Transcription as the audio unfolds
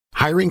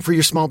Hiring for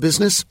your small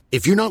business?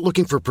 If you're not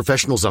looking for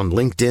professionals on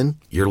LinkedIn,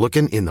 you're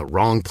looking in the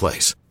wrong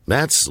place.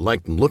 That's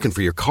like looking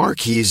for your car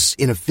keys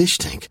in a fish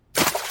tank.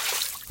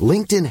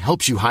 LinkedIn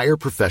helps you hire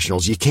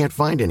professionals you can't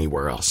find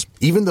anywhere else,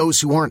 even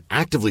those who aren't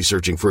actively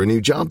searching for a new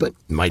job but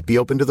might be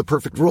open to the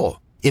perfect role.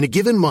 In a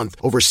given month,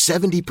 over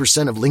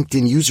 70% of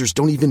LinkedIn users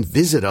don't even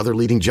visit other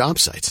leading job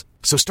sites.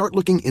 So start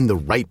looking in the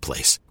right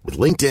place. With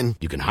LinkedIn,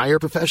 you can hire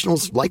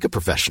professionals like a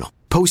professional.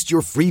 Post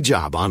your free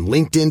job on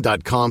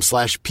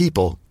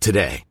linkedin.com/people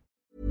today.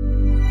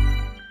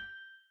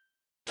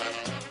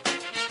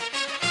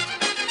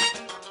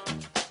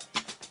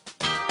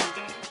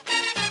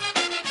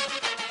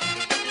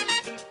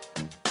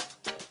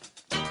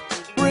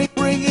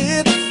 Bring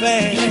it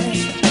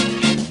fast.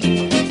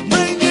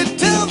 Bring it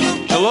to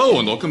the... Hello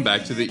and welcome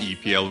back to the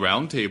EPL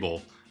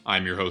Roundtable.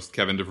 I'm your host,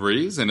 Kevin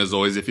DeVries, and as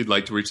always, if you'd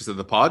like to reach us at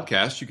the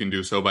podcast, you can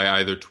do so by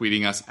either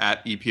tweeting us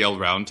at EPL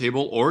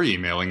Roundtable or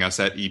emailing us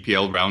at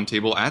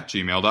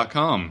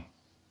eplroundtable@gmail.com.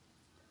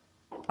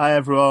 Hi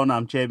everyone,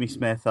 I'm Jamie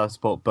Smith, I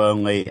support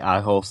Burnley.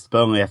 I host the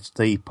Burnley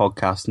FC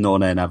podcast No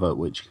Nay Never,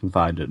 which you can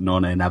find at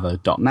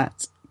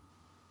nonaynever.net.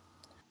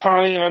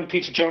 Hi, I'm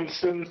Peter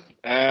Johnson.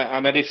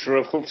 I'm editor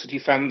of Hull City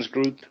Fans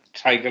Group,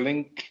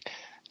 Tigerlink.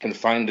 You can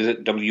find us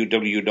at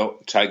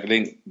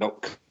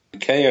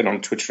www.tigerlink.co.uk and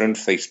on Twitter and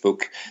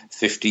Facebook,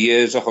 50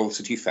 Years a Hull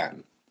City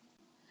Fan.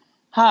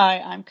 Hi,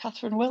 I'm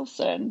Catherine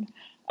Wilson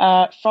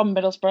from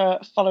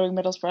Middlesbrough, following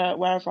Middlesbrough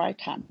wherever I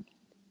can.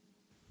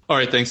 All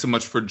right, thanks so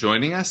much for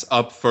joining us.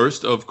 Up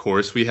first, of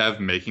course, we have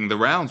Making the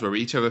Rounds, where we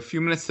each have a few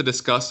minutes to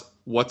discuss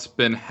what's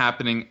been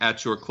happening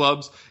at your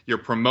clubs, your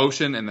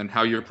promotion, and then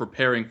how you're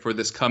preparing for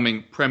this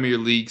coming Premier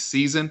League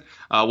season.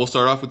 We'll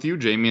start off with you,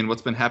 Jamie, and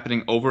what's been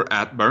happening over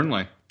at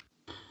Burnley.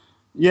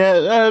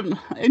 Yeah,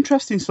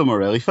 interesting summer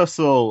really. First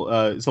of all,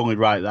 it's only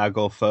right that I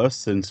go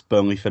first since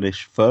Burnley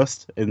finished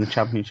first in the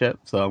Championship,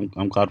 so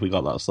I'm glad we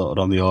got that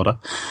sorted on the order.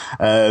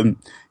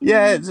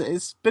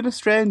 It's been a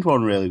strange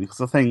one really,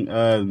 because I think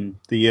the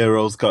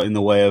Euros got in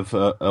the way of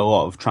a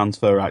lot of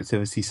transfer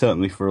activity.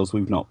 Certainly for us,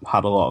 we've not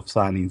had a lot of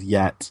signings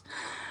yet.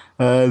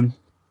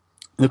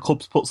 The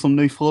club's put some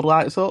new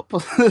floodlights up.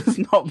 There's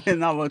not been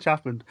that much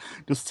happened.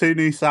 Just 2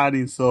 new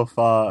signings so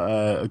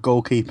far. A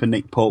goalkeeper,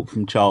 Nick Pope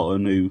from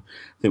Charlton, who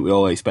I think we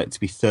all expect to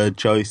be third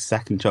choice,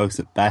 second choice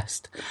at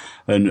best.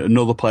 And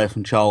another player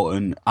from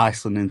Charlton,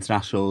 Iceland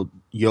international,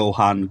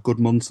 Johan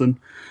Gudmundsson,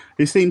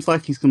 who seems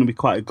like he's going to be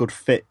quite a good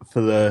fit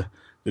for the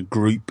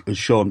group, as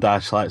Sean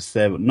Dyche likes to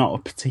say, but not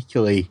a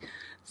particularly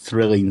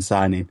thrilling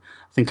signing.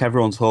 I think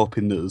everyone's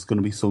hoping that there's going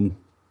to be some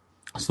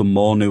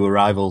more new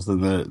arrivals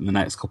in the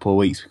next couple of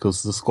weeks,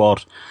 because the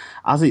squad,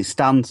 as it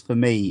stands for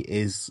me,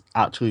 is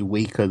actually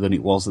weaker than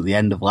it was at the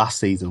end of last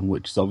season,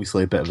 which is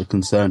obviously a bit of a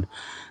concern.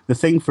 The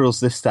thing for us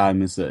this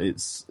time is that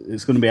it's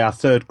going to be our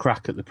third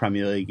crack at the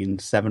Premier League in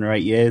 7 or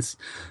 8 years,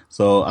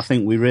 so I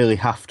think we really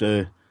have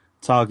to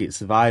target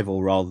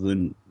survival rather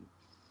than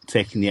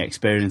taking the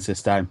experience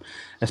this time,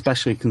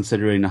 especially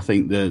considering I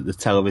think the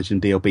television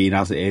deal being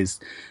as it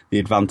is, the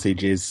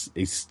advantage is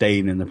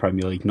staying in the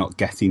Premier League, not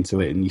getting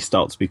to it, and you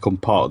start to become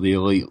part of the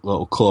elite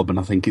little club. And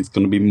I think it's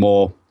going to be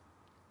more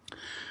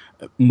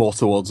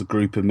towards a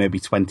group of maybe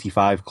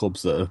 25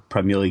 clubs that are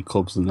Premier League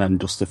clubs, and then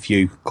just a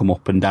few come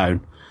up and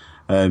down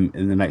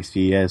in the next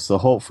few years. So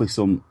hopefully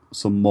some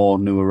more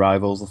new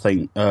arrivals. I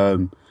think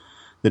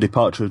the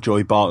departure of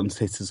Joey Barton's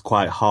hit us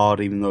quite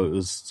hard, even though it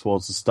was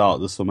towards the start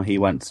of the summer. He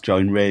went to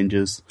join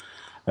Rangers.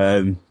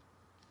 And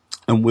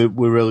we're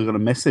really going to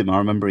miss him. I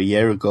remember a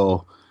year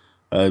ago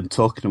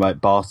talking about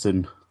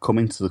Barton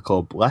coming to the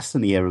club, less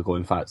than a year ago,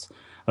 in fact.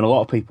 And a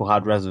lot of people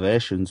had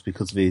reservations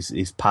because of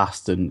his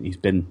past, and he's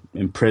been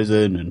in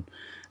prison and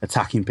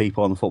attacking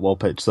people on the football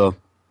pitch. So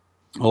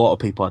a lot of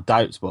people had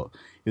doubts, but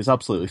he was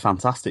absolutely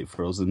fantastic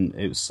for us. And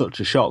it was such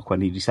a shock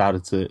when he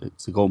decided to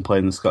go and play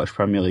in the Scottish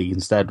Premier League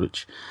instead,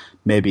 which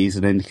maybe is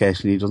an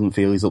indication he doesn't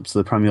feel he's up to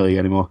the Premier League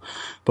anymore.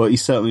 But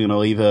he's certainly going to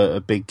leave a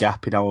big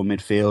gap in our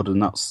midfield,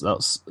 and that's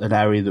an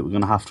area that we're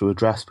going to have to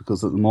address,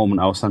 because at the moment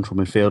our central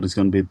midfield is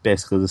going to be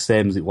basically the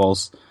same as it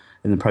was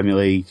in the Premier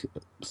League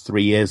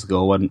 3 years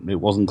ago when it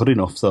wasn't good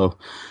enough. So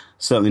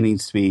certainly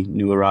needs to be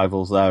new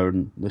arrivals there,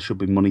 and there should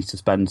be money to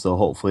spend, so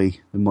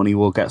hopefully the money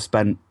will get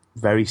spent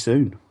very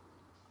soon.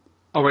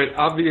 All right,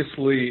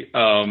 obviously,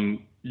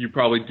 you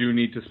probably do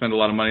need to spend a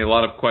lot of money. A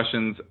lot of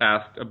questions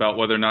asked about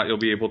whether or not you'll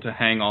be able to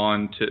hang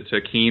on to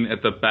Keane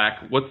at the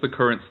back. What's the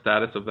current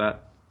status of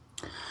that?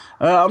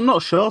 I'm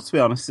not sure, to be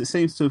honest. It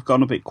seems to have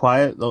gone a bit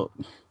quiet. The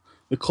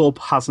club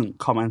hasn't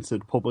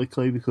commented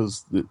publicly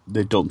because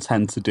they don't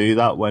tend to do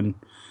that when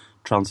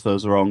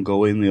transfers are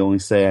ongoing. They only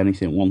say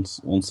anything once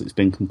it's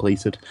been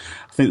completed.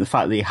 I think the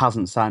fact that he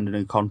hasn't signed a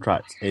new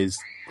contract is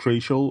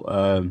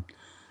crucial.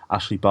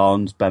 Ashley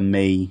Barnes, Ben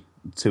Mee,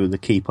 2 of the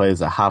key players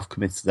that have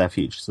committed their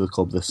future to the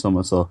club this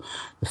summer. So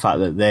the fact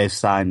that they've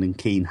signed and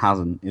Keane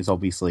hasn't is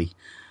obviously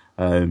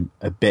a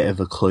bit of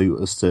a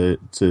clue as to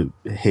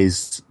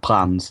his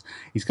plans.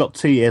 He's got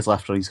 2 years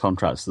left on his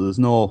contract, so there's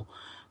no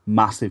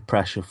massive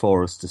pressure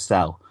for us to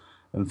sell.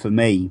 And for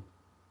me,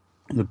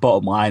 the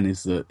bottom line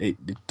is that it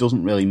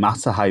doesn't really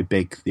matter how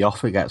big the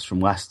offer gets from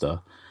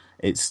Leicester.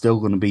 It's still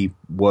going to be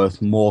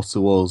worth more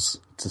to us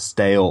to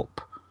stay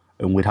up,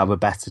 and we'd have a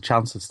better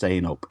chance of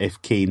staying up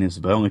if Keane is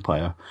the Burnley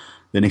player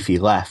than if he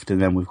left,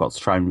 and then we've got to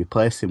try and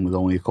replace him with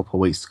only a couple of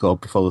weeks to go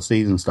before the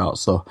season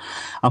starts. So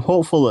I'm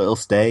hopeful that he'll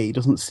stay. He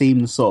doesn't seem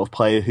the sort of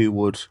player who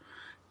would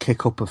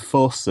kick up a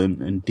fuss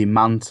and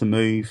demand to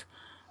move.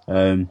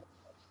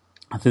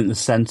 I think the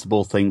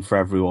sensible thing for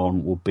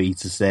everyone would be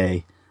to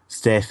say,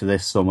 stay for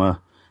this summer.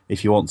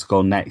 If you want to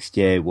go next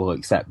year, we'll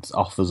accept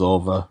offers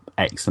over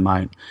X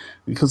amount.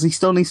 Because he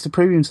still needs to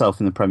prove himself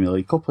in the Premier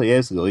League. A couple of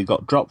years ago, he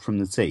got dropped from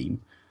the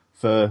team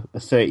for a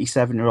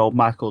 37-year-old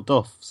Michael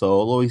Duff. So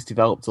although he's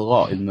developed a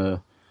lot in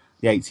the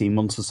 18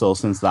 months or so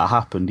since that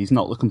happened, he's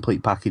not the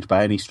complete package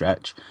by any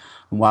stretch.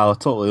 And while I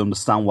totally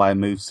understand why a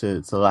move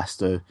to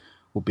Leicester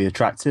would be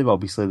attractive,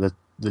 obviously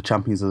the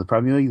champions of the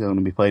Premier League, they're going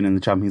to be playing in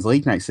the Champions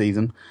League next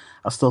season,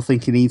 I still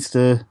think he needs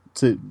to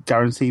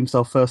guarantee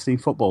himself first team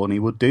football, and he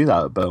would do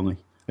that at Burnley.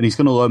 And he's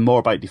going to learn more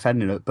about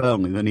defending at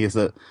Burnley than he is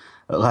at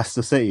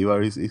Leicester City,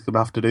 where he's going to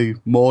have to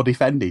do more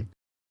defending.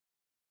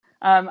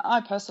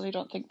 I personally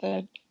don't think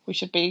that we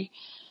should be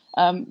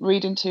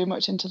reading too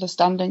much into the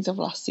standings of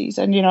last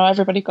season. You know,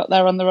 everybody got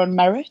there on their own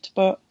merit,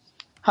 but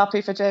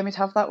happy for Jamie to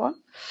have that one.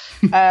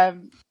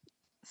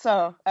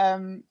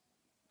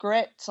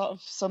 Great sort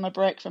of summer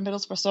break for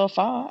Middlesbrough so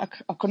far.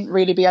 I couldn't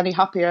really be any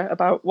happier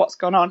about what's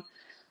gone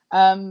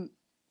on.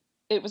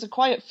 It was a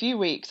quiet few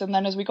weeks, and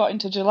then as we got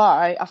into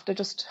July, after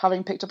just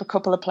having picked up a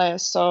couple of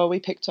players, so we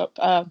picked up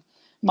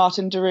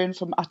Martin de Roon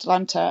from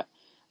Atalanta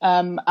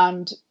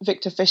and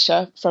Victor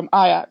Fischer from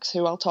Ajax,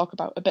 who I'll talk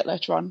about a bit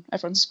later on.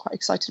 Everyone's quite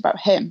excited about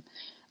him.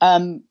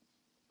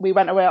 We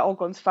went away all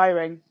guns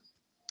firing,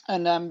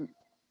 and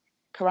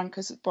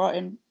Karanka's brought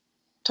in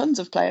tons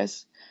of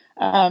players.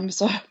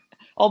 So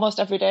almost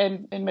every day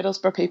in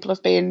Middlesbrough, people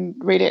have been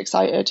really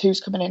excited.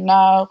 Who's coming in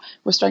now?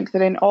 We're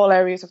strengthening all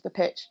areas of the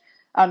pitch.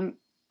 And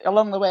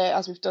along the way,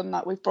 as we've done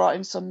that, we've brought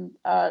in some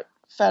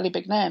fairly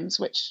big names,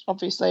 which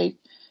obviously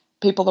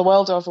people the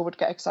world over would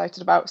get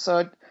excited about.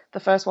 So the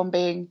first one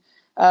being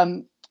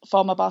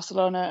former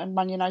Barcelona and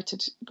Man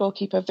United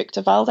goalkeeper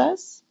Victor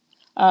Valdez,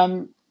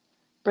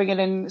 bringing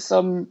in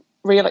some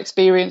real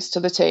experience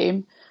to the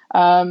team,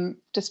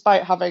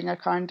 despite having a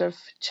kind of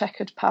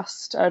checkered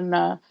past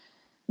and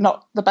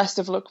not the best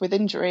of luck with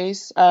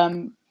injuries.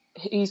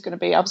 He's going to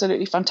be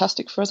absolutely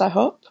fantastic for us, I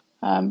hope.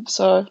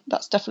 So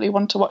that's definitely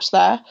one to watch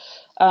there.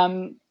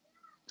 And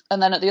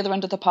then at the other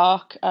end of the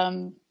park,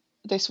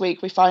 this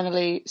week we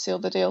finally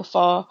sealed the deal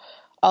for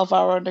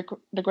Alvaro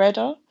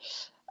Negredo.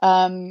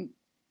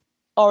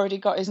 Already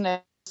got his name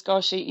on the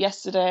score sheet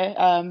yesterday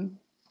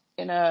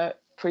in a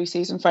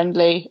pre-season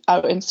friendly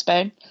out in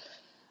Spain.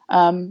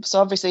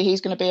 So obviously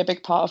he's going to be a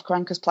big part of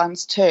Karanka's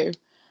plans too.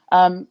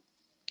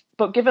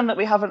 But given that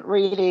we haven't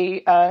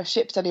really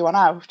shipped anyone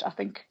out, I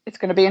think it's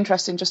going to be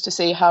interesting just to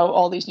see how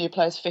all these new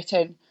players fit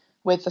in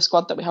with the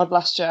squad that we had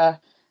last year,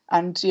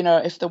 and you know,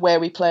 if the way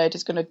we played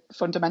is going to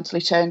fundamentally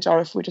change or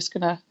if we're just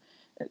going to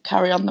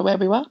carry on the way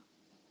we were.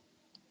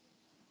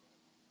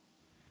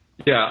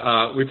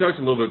 Yeah, we talked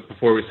a little bit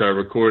before we started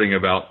recording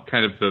about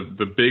kind of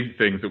the big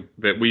things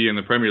that we in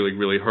the Premier League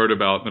really heard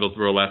about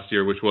Middlesbrough last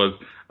year, which was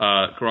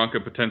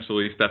Karanka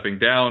potentially stepping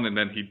down, and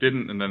then he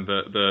didn't, and then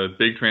the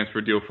big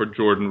transfer deal for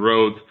Jordan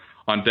Rhodes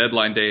on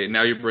deadline day.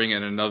 Now you bring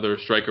in another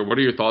striker. What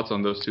are your thoughts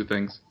on those two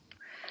things?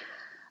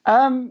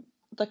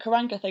 The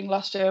Karanka thing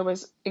last year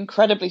was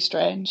incredibly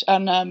strange,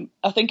 and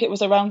I think it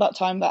was around that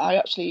time that I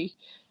actually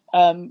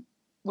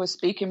was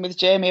speaking with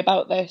Jamie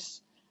about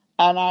this,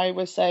 and I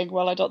was saying,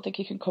 well, I don't think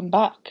he can come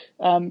back.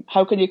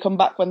 How can you come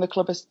back when the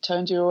club has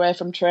turned you away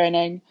from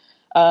training?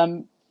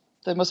 There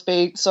must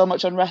be so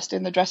much unrest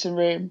in the dressing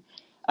room.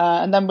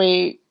 And then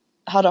we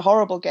had a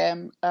horrible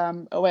game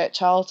away at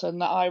Charlton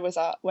that I was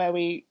at, where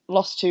we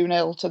lost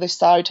 2-0 to this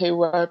side who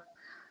were,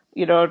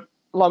 you know,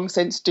 long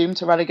since doomed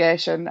to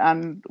relegation,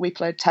 and we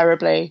played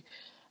terribly.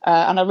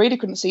 And I really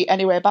couldn't see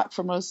any way back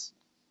for us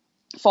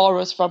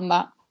from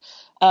that.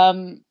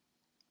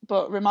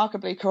 But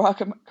remarkably,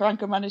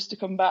 Karanka managed to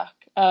come back.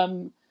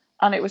 And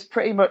it was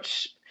pretty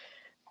much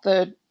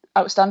the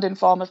outstanding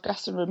form of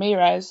Gaston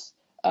Ramirez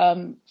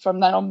from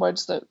then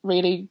onwards that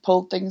really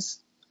pulled things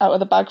out of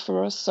the bag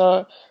for us.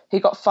 So he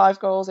got 5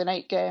 goals in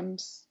 8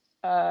 games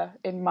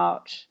in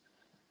March.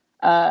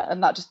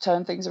 And that just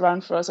turned things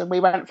around for us. And we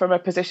went from a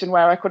position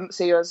where I couldn't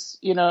see us,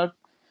 you know,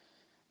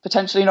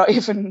 potentially not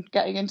even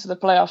getting into the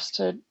playoffs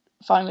to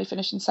finally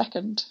finishing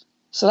second.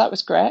 So that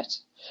was great.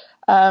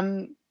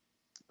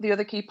 The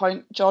other key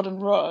point, Jordan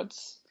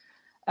Rhodes,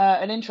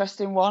 an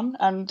interesting one,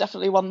 and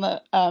definitely one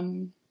that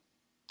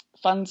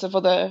fans of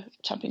other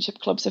Championship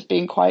clubs have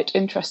been quite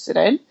interested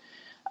in.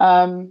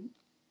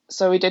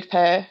 So we did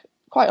pay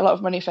quite a lot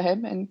of money for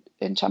him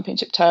in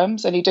Championship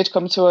terms, and he did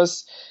come to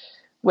us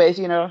with,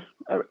 you know,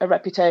 a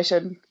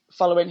reputation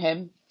following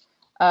him.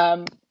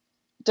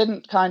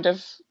 Didn't kind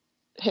of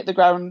hit the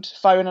ground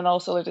firing on all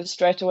cylinders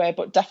straight away,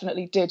 but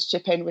definitely did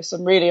chip in with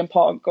some really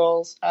important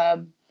goals.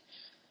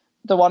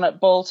 The one at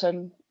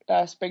Bolton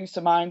springs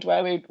to mind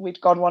where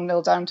we'd gone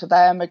 1-0 down to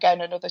them.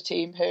 Again, another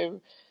team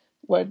who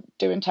were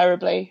doing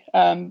terribly.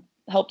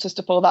 Helped us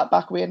to pull that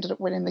back. We ended up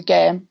winning the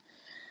game.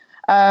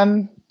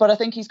 But I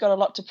think he's got a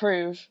lot to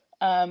prove.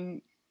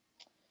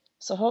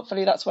 So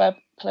hopefully that's where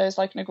players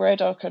like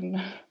Negredo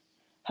can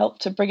help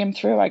to bring him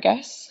through, I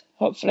guess.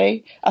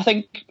 Hopefully. I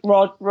think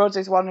Rhodes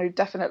is one who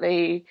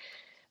definitely,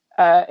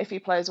 if he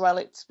plays well,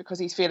 it's because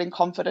he's feeling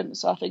confident.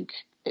 So I think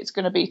it's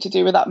going to be to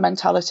do with that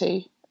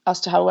mentality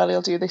as to how well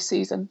he'll do this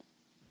season.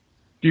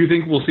 Do you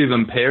think we'll see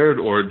them paired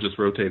or just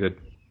rotated?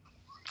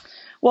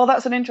 Well,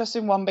 that's an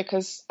interesting one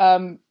because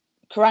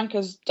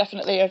Karanka's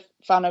definitely a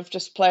fan of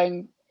just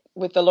playing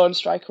with the lone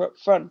striker up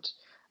front.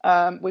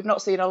 We've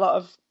not seen a lot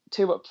of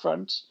two up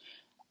front.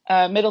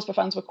 Middlesbrough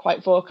fans were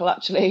quite vocal,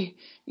 actually.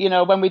 You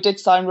know, when we did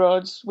sign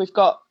Rhodes, we've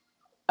got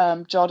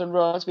Jordan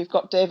Rhodes, we've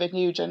got David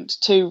Nugent,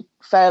 two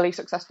fairly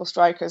successful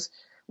strikers.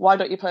 Why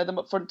don't you play them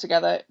up front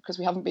together? Because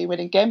we haven't been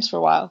winning games for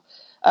a while.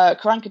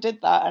 Karanka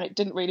did that and it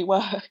didn't really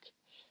work.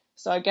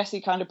 So I guess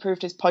he kind of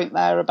proved his point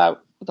there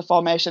about the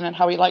formation and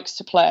how he likes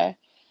to play.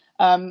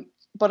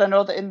 But I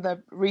know that in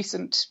the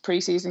recent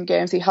pre-season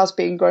games, he has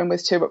been going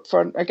with two up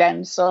front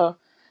again. So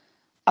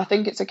I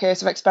think it's a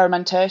case of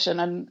experimentation.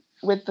 And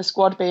with the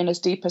squad being as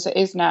deep as it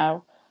is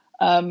now,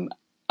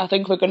 I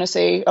think we're going to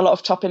see a lot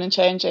of chopping and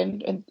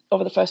changing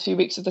over the first few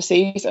weeks of the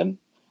season.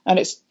 And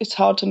it's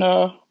hard to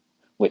know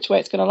which way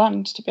it's going to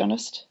land, to be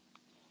honest.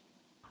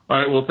 All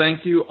right, well,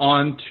 thank you.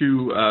 On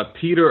to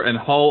Peter and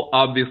Hull.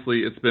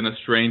 Obviously, it's been a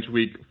strange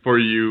week for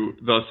you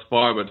thus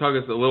far, but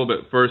talk us a little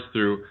bit first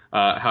through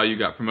how you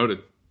got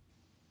promoted.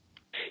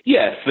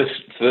 Yeah,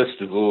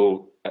 first of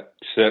all,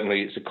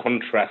 certainly it's a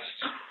contrast,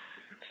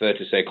 fair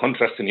to say,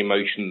 contrasting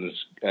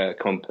emotions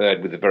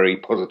compared with the very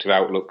positive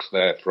outlooks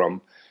there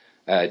from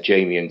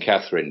Jamie and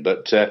Catherine.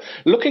 But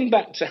looking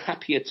back to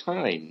happier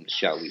times,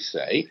 shall we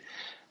say,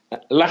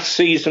 last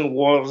season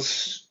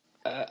was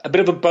a bit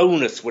of a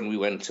bonus when we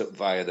went up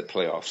via the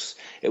playoffs.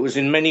 It was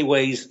in many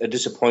ways a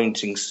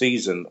disappointing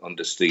season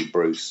under Steve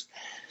Bruce.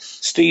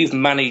 Steve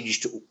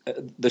managed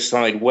the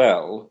side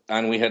well,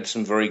 and we had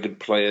some very good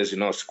players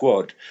in our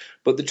squad.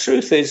 But the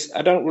truth is,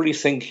 I don't really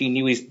think he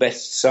knew his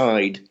best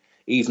side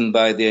even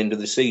by the end of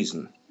the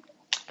season.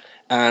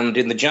 And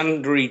in the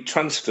January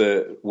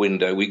transfer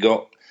window, we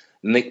got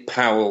Nick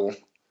Powell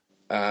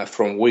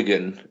from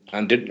Wigan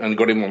and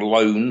got him on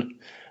loan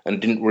and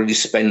didn't really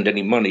spend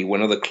any money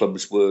when other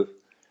clubs were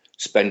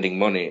spending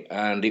money.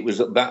 And it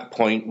was at that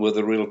point where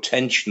the real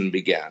tension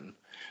began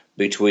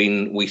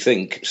between, we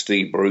think,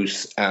 Steve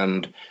Bruce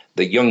and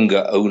the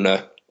younger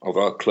owner of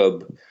our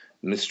club,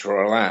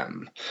 Mr.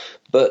 Alam.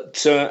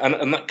 But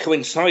and that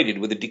coincided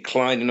with a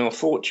decline in our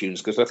fortunes,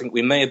 because I think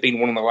we may have been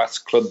one of the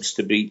last clubs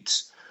to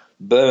beat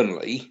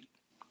Burnley.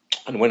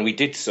 And when we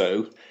did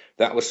so,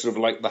 that was sort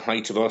of like the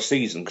height of our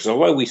season, because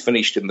although we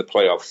finished in the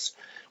playoffs,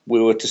 we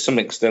were to some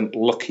extent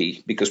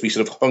lucky because we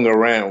sort of hung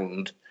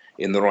around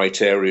in the right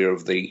area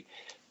of the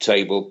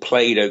table,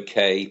 played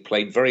okay,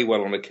 played very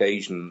well on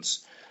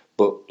occasions,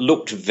 but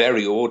looked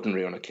very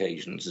ordinary on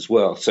occasions as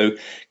well. So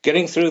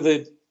getting through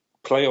the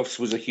playoffs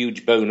was a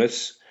huge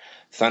bonus.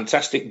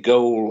 Fantastic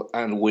goal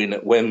and win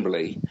at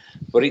Wembley.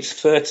 But it's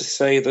fair to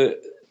say that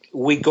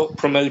we got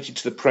promoted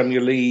to the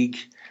Premier League,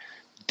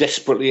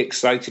 desperately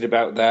excited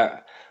about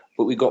that,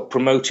 but we got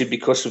promoted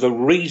because of a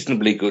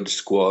reasonably good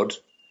squad,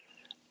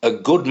 a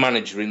good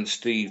manager in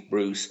Steve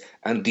Bruce,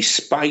 and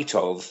despite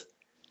of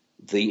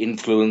the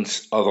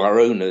influence of our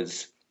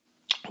owners,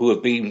 who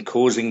have been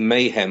causing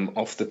mayhem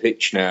off the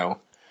pitch now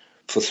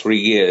for 3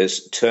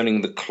 years,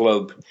 turning the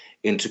club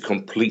into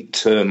complete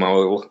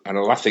turmoil and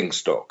a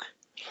laughingstock.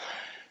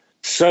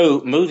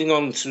 So moving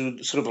on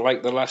to sort of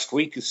like the last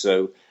week or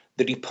so,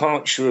 the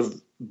departure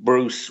of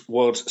Bruce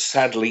was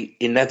sadly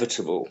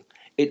inevitable.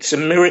 It's a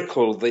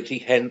miracle that he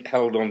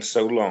held on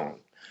so long,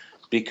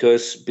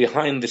 because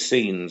behind the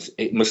scenes,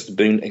 it must have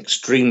been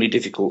extremely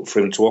difficult for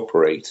him to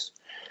operate.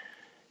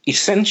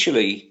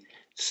 Essentially,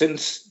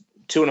 since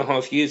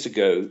 2.5 years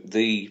ago,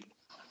 the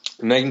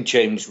name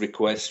change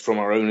request from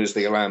our owners,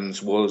 the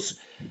Alams, was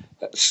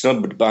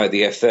snubbed by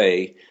the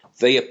FA.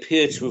 They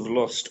appear to have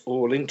lost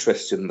all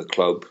interest in the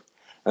club,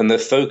 and their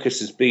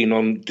focus has been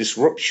on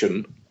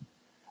disruption,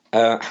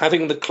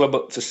 having the club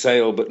up for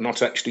sale but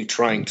not actually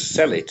trying to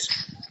sell it,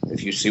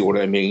 if you see what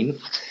I mean,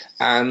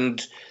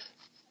 and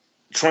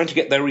trying to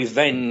get their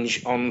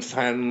revenge on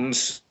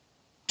fans,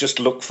 just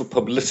look for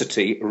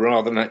publicity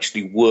rather than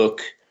actually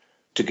work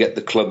to get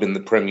the club in the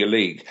Premier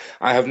League.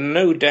 I have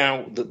no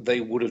doubt that they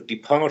would have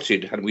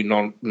departed had we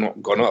not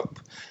gone up.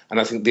 And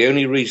I think the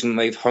only reason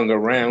they've hung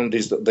around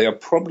is that they are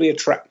probably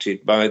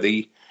attracted by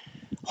the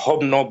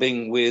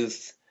hobnobbing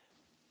with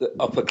the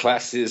upper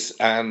classes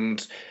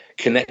and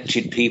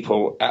connected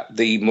people at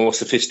the more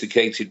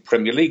sophisticated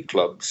Premier League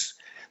clubs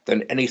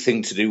than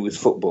anything to do with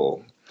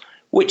football,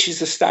 which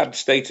is a sad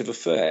state of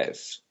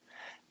affairs.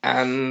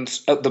 And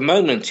at the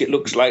moment, it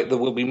looks like there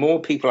will be more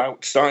people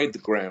outside the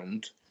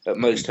ground at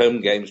most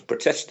home games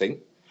protesting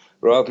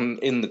rather than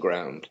in the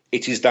ground.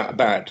 It is that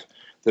bad.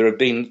 There have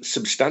been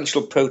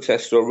substantial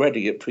protests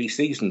already at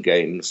pre-season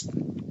games.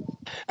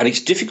 And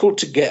it's difficult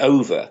to get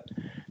over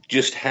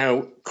just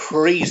how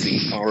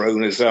crazy our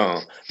owners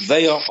are.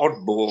 They are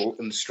oddball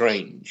and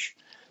strange.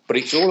 But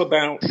it's all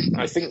about,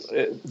 I think,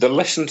 the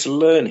lesson to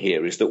learn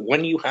here is that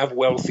when you have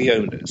wealthy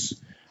owners,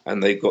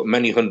 and they've got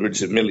many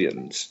hundreds of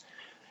millions,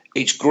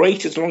 it's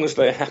great as long as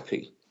they're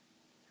happy.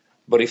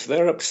 But if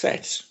they're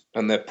upset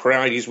and their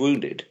pride is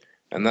wounded,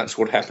 and that's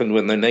what happened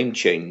when the name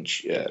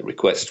change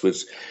request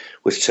was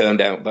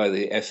turned out by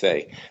the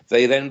FA,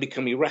 they then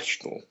become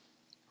irrational.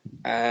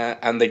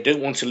 And they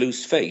don't want to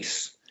lose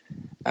face.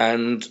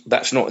 And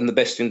that's not in the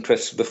best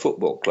interests of the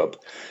football club.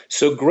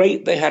 So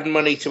great they had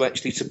money to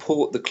actually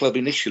support the club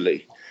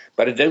initially,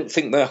 but I don't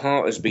think their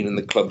heart has been in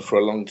the club for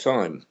a long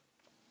time.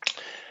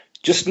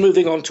 Just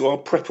moving on to our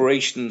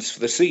preparations for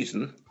the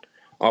season,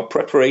 our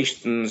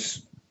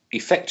preparations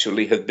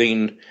effectively have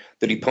been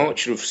the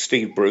departure of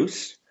Steve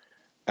Bruce,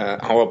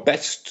 our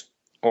best,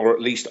 or at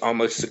least our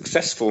most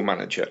successful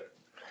manager.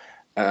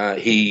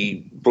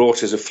 He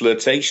brought us a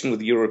flirtation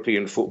with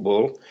European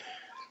football,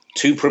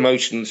 2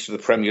 promotions to the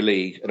Premier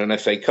League and an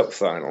FA Cup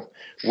final,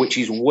 which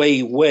is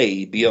way,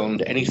 way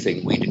beyond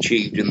anything we'd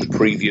achieved in the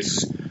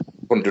previous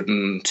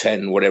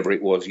 110, whatever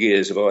it was,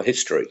 years of our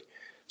history.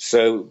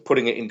 So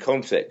putting it in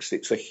context,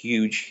 it's a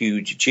huge,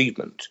 huge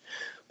achievement.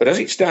 But as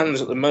it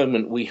stands at the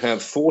moment, we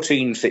have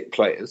 14 fit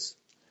players,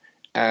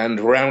 and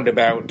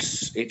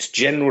roundabouts, it's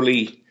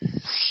generally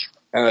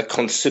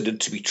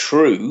considered to be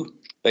true,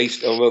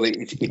 although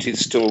it is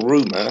still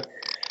rumour.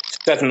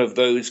 7 of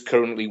those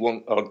currently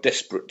are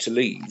desperate to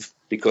leave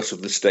because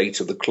of the state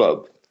of the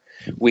club.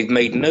 We've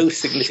made no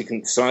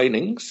significant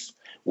signings.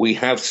 We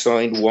have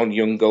signed 1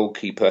 young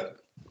goalkeeper,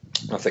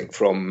 I think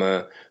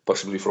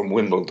possibly from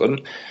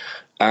Wimbledon,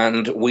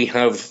 and we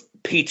have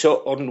Peter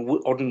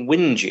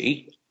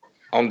Odunwingie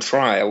on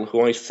trial,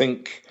 who I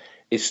think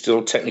is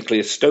still technically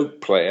a Stoke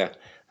player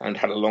and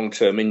had a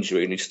long-term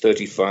injury and is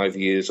 35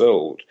 years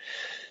old.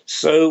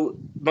 So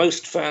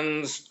most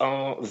fans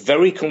are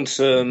very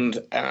concerned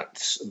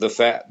at the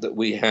fact that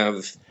we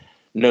have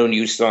no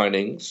new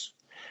signings,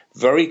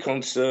 very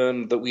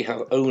concerned that we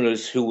have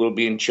owners who will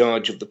be in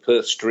charge of the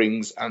purse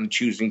strings and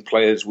choosing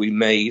players we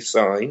may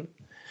sign,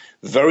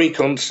 very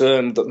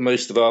concerned that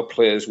most of our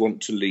players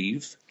want to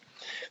leave,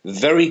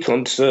 very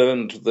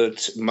concerned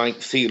that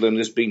Mike Phelan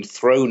has been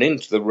thrown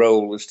into the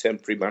role as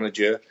temporary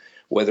manager,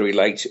 whether he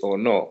likes it or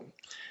not.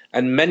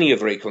 And many are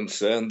very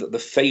concerned that the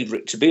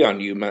favourite to be our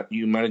new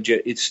manager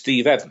is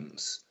Steve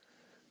Evans,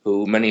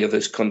 who many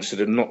others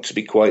consider not to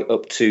be quite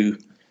up to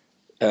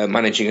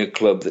managing a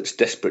club that's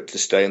desperate to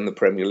stay in the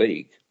Premier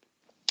League.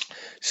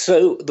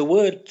 So the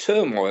word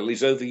turmoil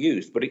is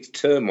overused, but it's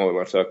turmoil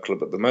at our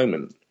club at the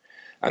moment.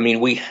 I mean,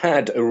 we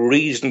had a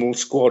reasonable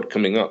squad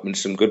coming up and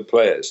some good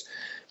players,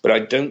 but I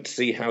don't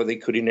see how they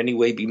could in any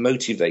way be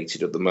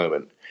motivated at the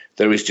moment.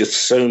 There is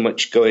just so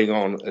much going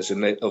on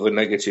of a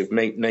negative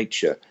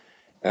nature.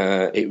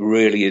 It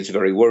really is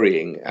very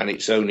worrying, and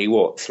it's only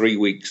 3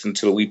 weeks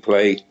until we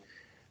play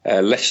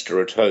Leicester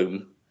at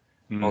home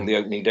on the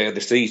opening day of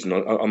the season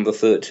on the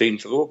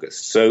 13th of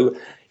August. So,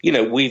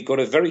 we've got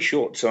a very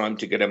short time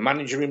to get a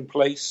manager in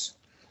place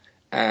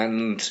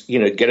and,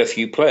 get a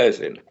few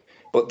players in.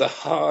 But the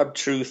hard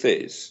truth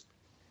is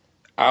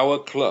our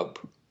club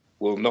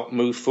will not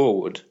move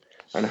forward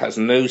and has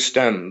no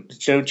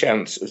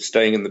chance of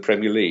staying in the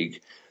Premier League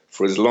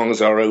for as long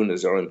as our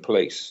owners are in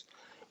place.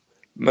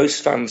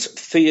 Most fans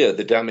fear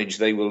the damage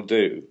they will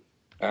do.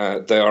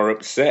 They are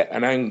upset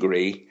and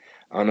angry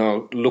and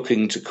are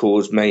looking to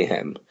cause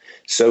mayhem.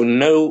 So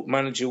no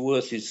manager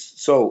worth his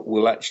salt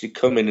will actually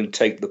come in and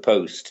take the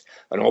post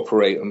and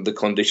operate under the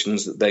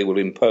conditions that they will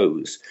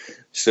impose.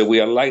 So we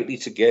are likely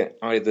to get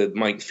either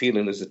Mike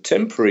Phelan as a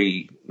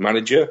temporary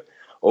manager,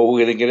 or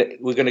we're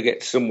going to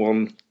get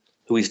someone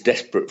who is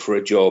desperate for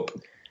a job,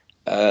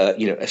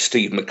 a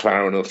Steve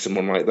McLaren or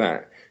someone like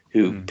that,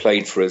 who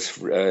played for us,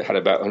 had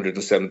about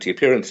 170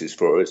 appearances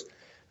for us,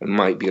 and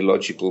might be a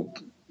logical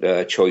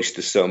choice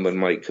to some and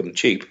might come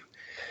cheap.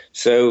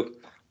 So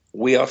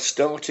we are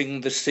starting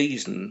the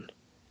season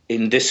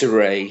in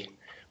disarray,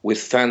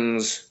 with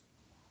fans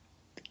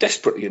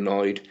desperately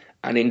annoyed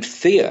and in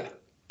fear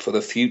for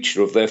the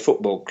future of their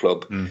football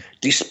club,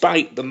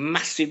 despite the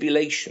massive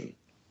elation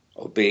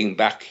of being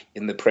back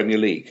in the Premier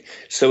League.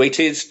 So it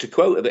is, to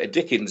quote a bit of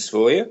Dickens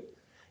for you,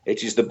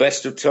 it is the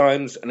best of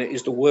times and it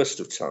is the worst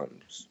of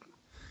times.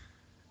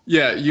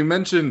 Yeah, you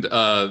mentioned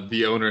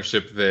the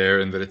ownership there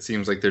and that it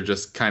seems like they're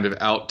just kind of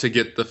out to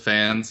get the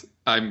fans.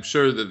 I'm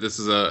sure that this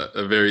is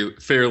a very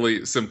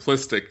fairly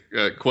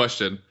simplistic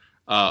question,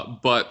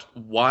 but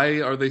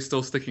why are they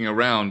still sticking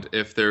around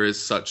if there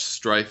is such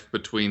strife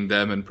between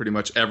them and pretty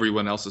much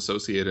everyone else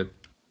associated?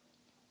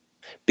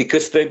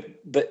 Because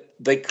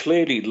they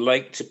clearly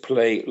like to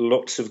play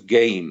lots of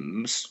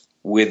games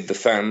with the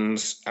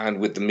fans and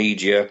with the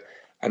media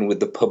and with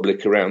the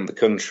public around the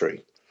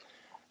country.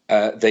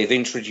 They've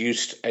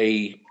introduced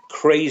a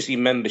crazy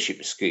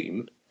membership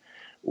scheme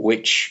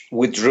which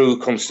withdrew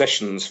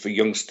concessions for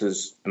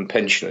youngsters and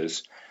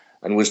pensioners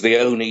and was the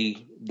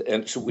only,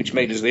 which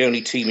made us the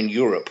only team in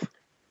Europe that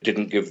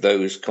didn't give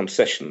those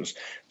concessions.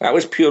 That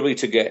was purely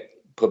to get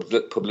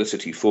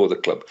publicity for the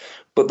club.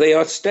 But they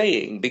are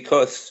staying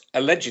because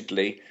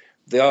allegedly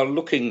they are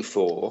looking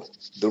for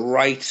the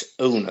right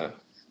owner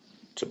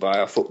to buy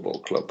our football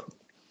club.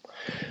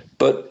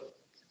 But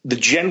the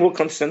general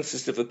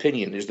consensus of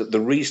opinion is that the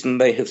reason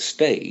they have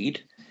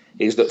stayed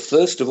is that,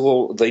 first of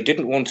all, they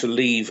didn't want to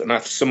leave and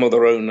have some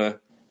other owner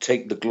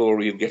take the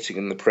glory of getting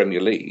in the Premier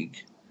League.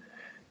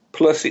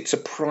 Plus, it's a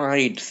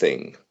pride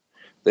thing.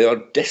 They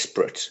are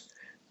desperate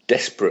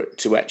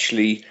to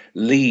actually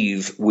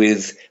leave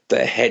with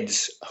their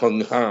heads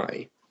hung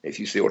high, if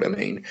you see what I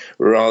mean,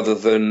 rather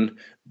than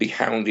be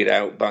hounded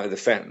out by the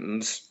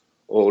fans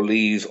or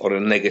leave on a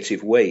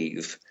negative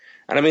wave.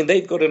 And I mean,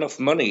 they've got enough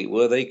money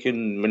where they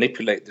can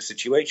manipulate the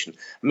situation.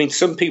 I mean,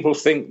 some people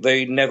think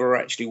they never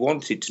actually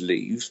wanted to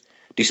leave,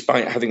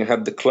 despite having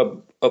had the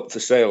club up for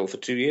sale for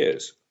 2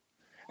 years,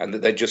 and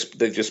that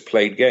they've just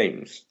played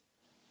games.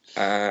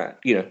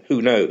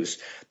 Who knows?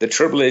 The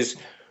trouble is,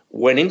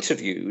 when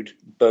interviewed,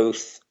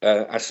 both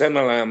Assem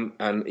Allam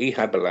and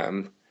Ihab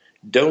Allam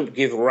don't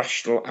give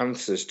rational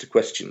answers to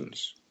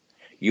questions.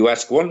 You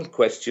ask one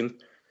question,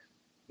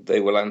 they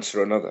will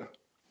answer another.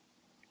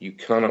 You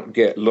cannot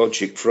get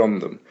logic from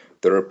them.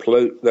 Their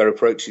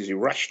approach is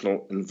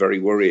irrational and very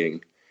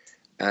worrying.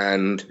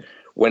 And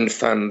when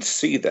fans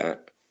see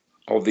that,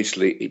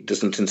 obviously it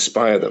doesn't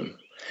inspire them.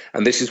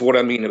 And this is what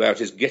I mean about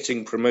is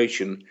getting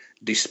promotion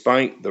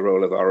despite the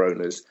role of our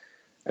owners.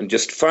 And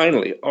just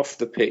finally, off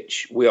the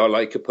pitch, we are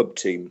like a pub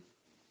team.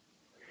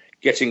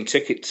 Getting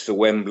tickets for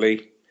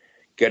Wembley,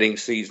 getting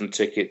season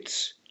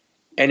tickets,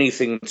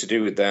 anything to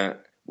do with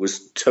that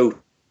was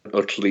totally,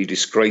 utterly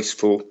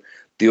disgraceful.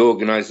 The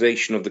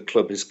organisation of the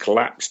club has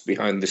collapsed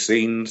behind the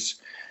scenes.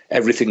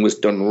 Everything was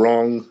done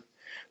wrong.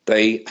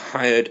 They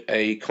hired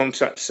a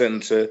contact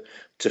centre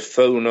to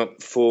phone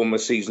up former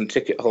season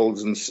ticket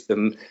holders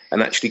and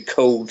actually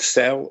cold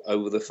sell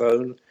over the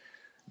phone.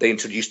 They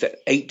introduced an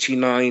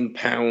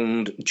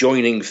 £89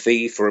 joining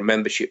fee for a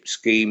membership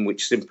scheme,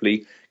 which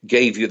simply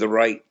gave you the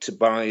right to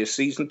buy a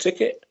season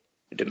ticket.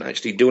 It didn't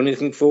actually do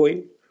anything for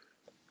you.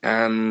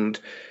 And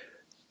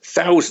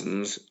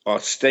thousands are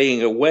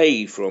staying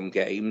away from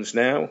games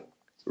now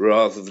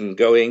rather than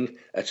going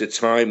at a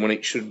time when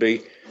it should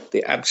be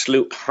the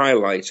absolute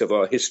highlight of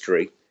our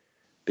history,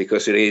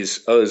 because it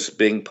is us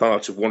being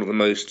part of one of the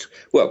most,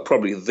 well,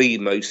 probably the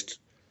most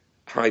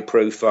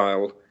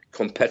high-profile,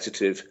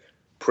 competitive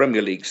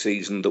Premier League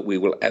season that we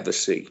will ever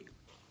see.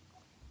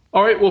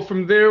 All right, well,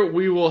 from there,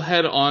 we will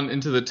head on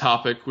into the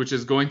topic, which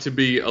is going to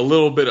be a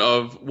little bit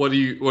of what are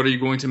you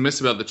going to miss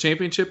about the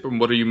Championship, and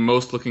what are you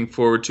most looking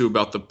forward to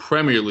about the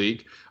Premier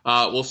League.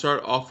 We'll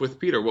start off with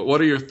Peter.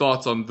 What are your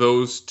thoughts on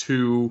those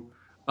two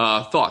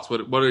thoughts?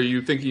 What are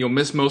you thinking you'll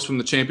miss most from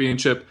the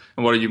Championship,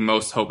 and what are you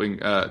most hoping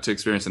to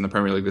experience in the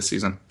Premier League this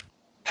season?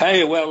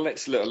 Hey, well,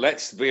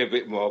 let's be a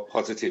bit more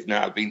positive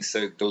now. I've been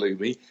so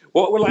gloomy.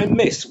 What will I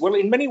miss? Well,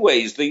 in many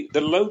ways, the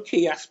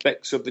low-key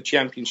aspects of the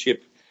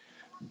Championship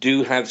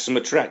do have some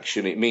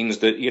attraction. It means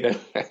that,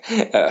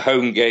 at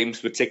home games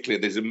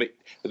particularly, there's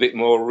a bit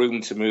more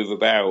room to move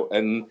about.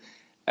 And,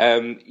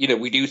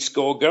 we do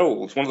score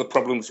goals. One of the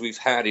problems we've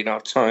had in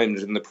our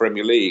times in the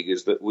Premier League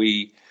is that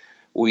we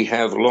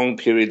have long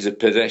periods of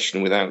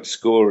possession without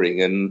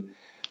scoring, and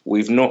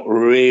we've not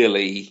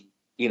really,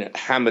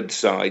 hammered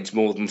sides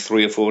more than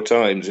 3 or 4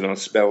 times in our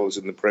spells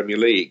in the Premier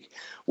League.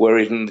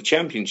 Whereas in the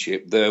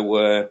Championship, there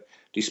were,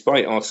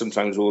 despite our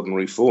sometimes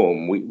ordinary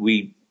form,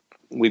 we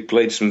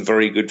played some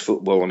very good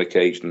football on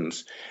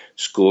occasions,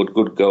 scored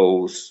good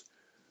goals,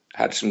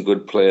 had some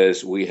good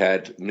players. We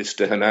had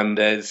Mr.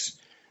 Hernandez,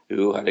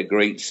 who had a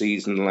great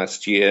season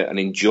last year and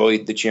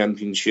enjoyed the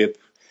Championship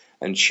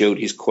and showed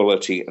his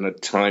quality and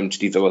had time to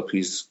develop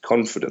his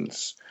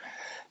confidence.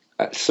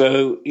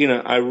 So,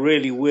 I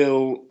really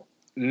will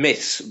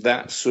miss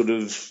that sort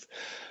of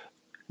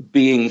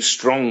being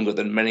stronger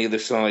than many of the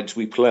sides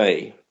we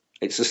play.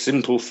 It's a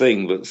simple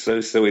thing, but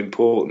so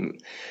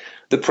important.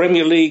 The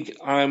Premier League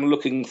I'm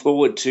looking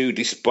forward to,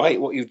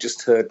 despite what you've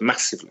just heard,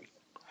 massively,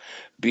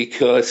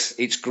 because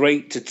it's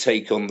great to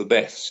take on the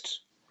best.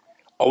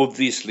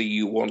 Obviously,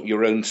 you want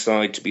your own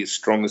side to be as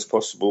strong as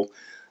possible,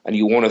 and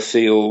you want to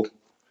feel,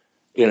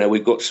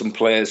 we've got some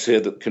players here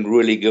that can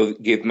really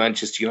give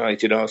Manchester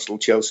United, Arsenal,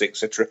 Chelsea,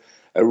 etc.,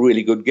 a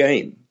really good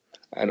game.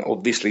 And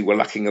obviously, we're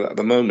lacking that at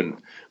the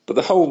moment. But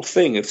the whole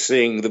thing of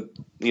seeing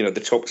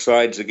the top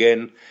sides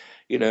again,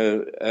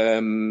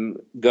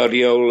 Guardiola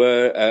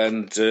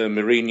and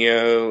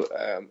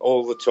Mourinho,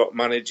 all the top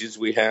managers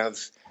we have,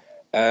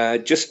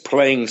 just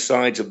playing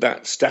sides of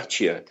that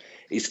stature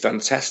is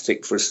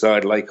fantastic for a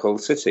side like Hull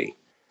City.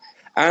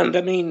 And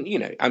I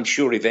mean, I'm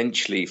sure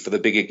eventually for the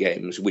bigger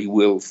games, we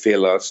will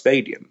fill our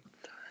stadium.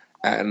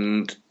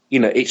 And,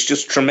 it's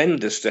just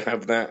tremendous to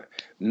have that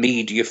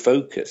media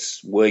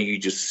focus where you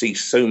just see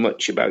so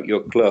much about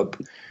your club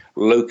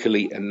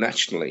locally and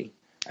nationally,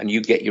 and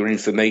you get your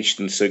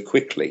information so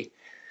quickly.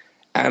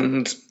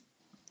 And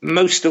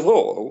most of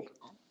all,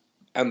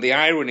 And the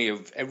irony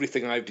of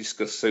everything I've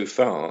discussed so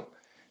far,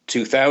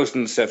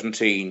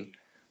 2017,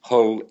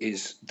 Hull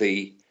is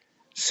the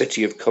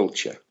city of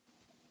culture.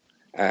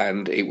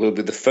 And it will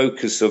be the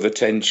focus of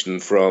attention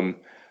from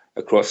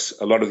across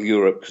a lot of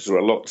Europe, because there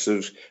are lots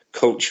of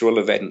cultural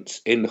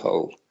events in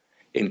Hull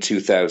in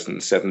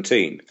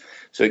 2017.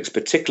 So it's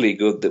particularly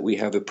good that we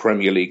have a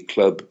Premier League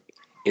club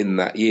in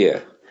that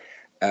year.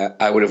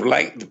 I would have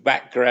liked the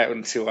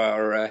background to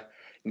our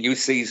new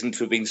season to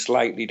have been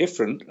slightly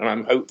different, and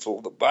I'm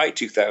hopeful that by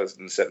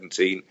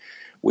 2017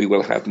 we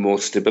will have more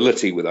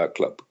stability with our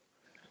club.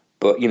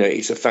 But,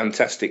 it's a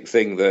fantastic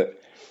thing that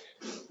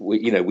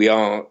we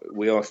are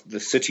the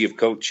city of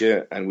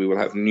culture, and we will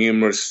have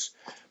numerous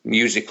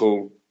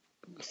musical,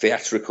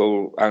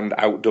 theatrical and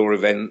outdoor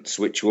events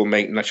which will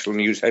make national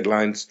news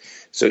headlines.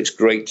 So it's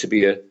great to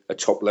be a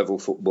top-level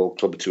football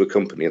club to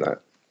accompany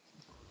that.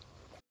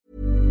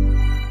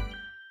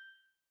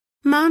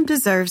 Mom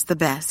deserves the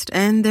best,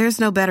 and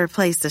there's no better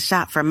place to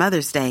shop for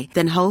Mother's Day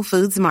than Whole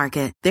Foods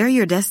Market. They're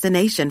your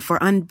destination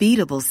for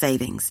unbeatable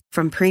savings,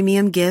 from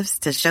premium gifts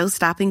to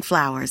show-stopping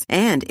flowers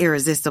and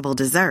irresistible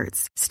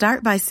desserts.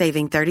 Start by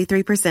saving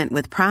 33%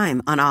 with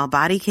Prime on all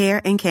body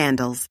care and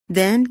candles.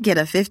 Then get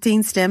a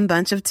 15-stem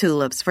bunch of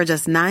tulips for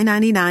just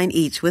 $9.99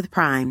 each with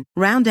Prime.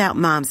 Round out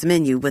Mom's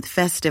menu with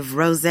festive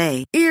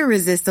rosé,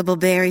 irresistible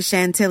berry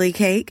chantilly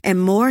cake,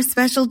 and more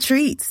special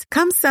treats.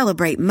 Come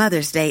celebrate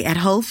Mother's Day at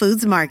Whole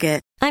Foods Market.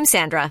 I'm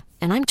Sandra,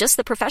 and I'm just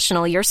the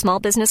professional your small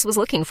business was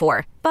looking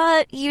for.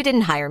 But you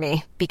didn't hire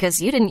me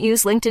because you didn't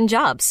use LinkedIn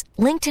Jobs.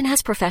 LinkedIn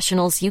has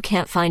professionals you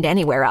can't find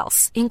anywhere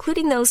else,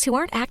 including those who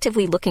aren't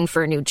actively looking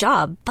for a new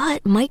job,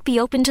 but might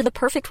be open to the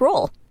perfect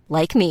role,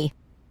 like me.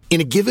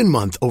 In a given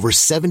month, over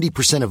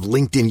 70% of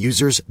LinkedIn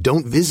users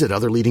don't visit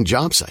other leading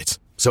job sites.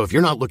 So if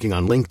you're not looking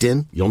on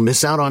LinkedIn, you'll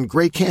miss out on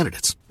great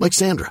candidates like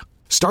Sandra.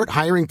 Start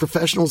hiring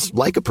professionals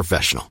like a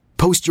professional.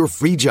 Post your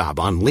free job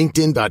on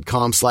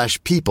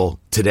linkedin.com/people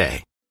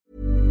today.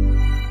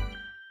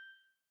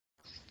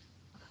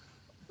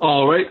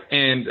 All right.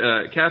 And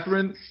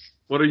Catherine,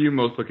 what are you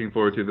most looking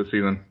forward to this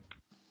season?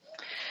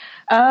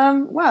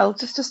 Well,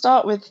 just to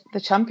start with the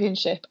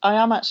Championship, I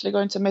am actually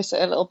going to miss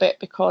it a little bit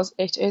because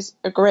it is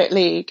a great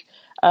league.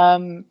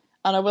 And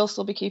I will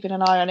still be keeping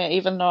an eye on it,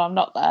 even though I'm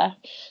not there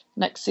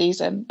next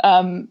season.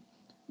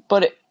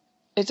 But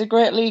it's a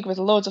great league with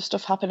loads of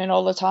stuff happening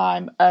all the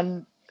time.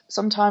 And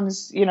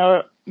sometimes,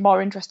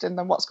 more interesting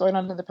than what's going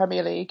on in the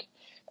Premier League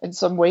in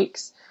some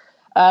weeks.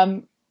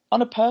 On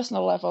a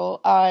personal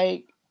level,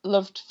 I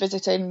loved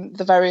visiting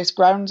the various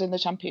grounds in the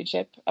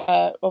Championship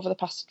over the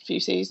past few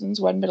seasons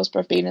when Middlesbrough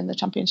have been in the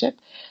Championship.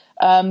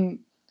 Going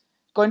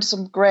to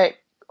some great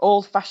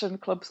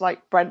old-fashioned clubs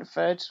like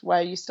Brentford,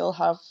 where you still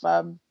have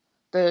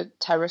the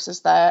terraces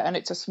there, and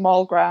it's a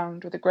small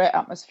ground with a great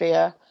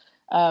atmosphere.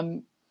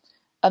 And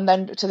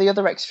then to the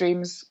other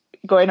extremes,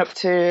 going up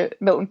to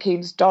Milton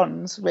Keynes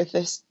Dons with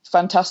this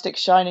fantastic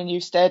shiny new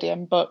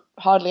stadium, but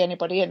hardly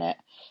anybody in it.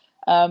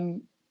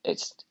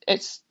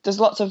 There's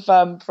lots of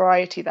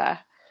variety there.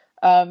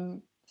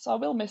 So I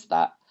will miss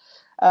that.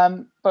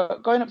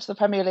 But going up to the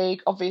Premier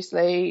League,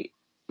 obviously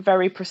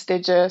very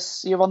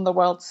prestigious. You're on the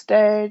world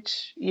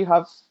stage. You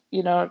have,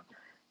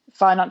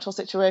 financial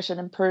situation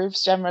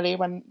improves generally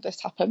when this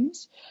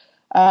happens.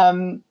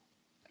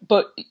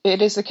 But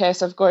it is a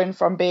case of going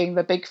from being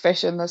the big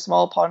fish in the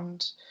small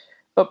pond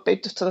up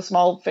to the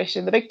small fish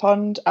in the big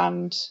pond,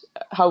 and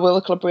how will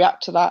the club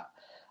react to that?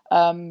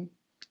 And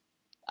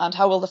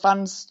how will the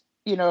fans,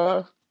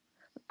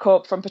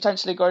 cope from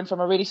potentially going from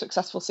a really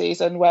successful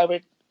season where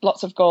with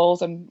lots of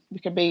goals and we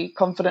can be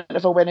confident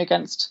of a win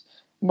against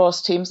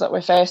most teams that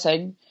we're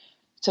facing,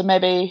 to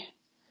maybe,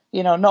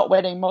 not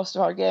winning most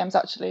of our games.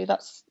 Actually,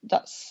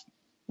 that's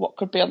what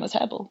could be on the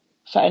table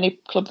for any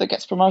club that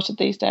gets promoted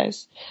these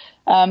days.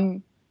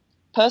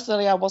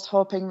 Personally, I was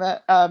hoping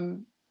that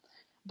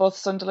both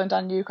Sunderland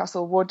and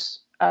Newcastle would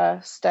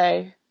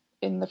stay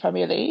in the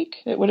Premier League.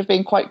 It would have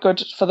been quite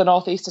good for the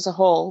North East as a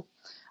whole.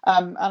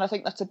 And I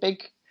think that's a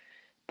big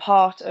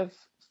part of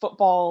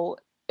football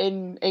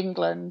in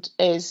England,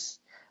 is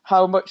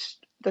how much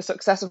the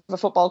success of a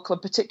football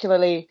club,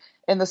 particularly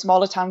in the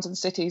smaller towns and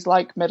cities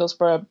like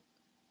Middlesbrough,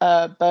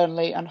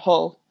 Burnley and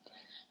Hull,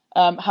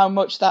 how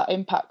much that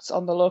impacts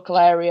on the local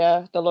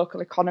area, the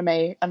local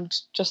economy, and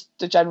just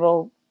the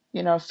general,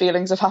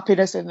 feelings of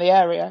happiness in the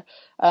area.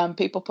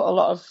 People put a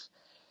lot of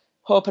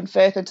hope and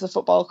faith into the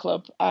football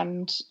club,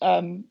 and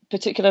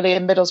particularly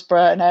in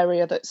Middlesbrough, an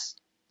area that's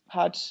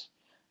had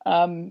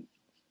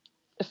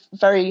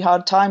very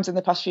hard times in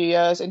the past few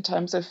years in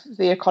terms of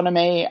the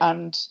economy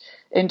and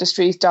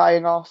industries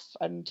dying off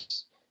and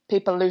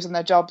people losing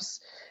their jobs.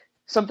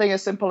 Something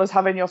as simple as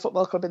having your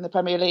football club in the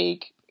Premier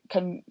League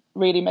can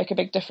really make a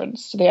big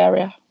difference to the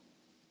area.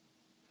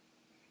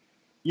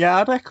 Yeah,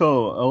 I'd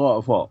echo a lot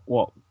of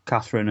what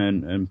Catherine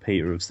and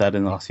Peter have said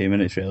in the last few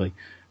minutes, really.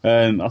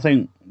 I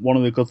think one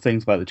of the good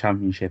things about the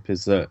Championship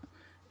is that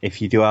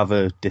if you do have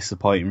a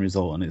disappointing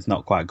result and it's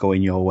not quite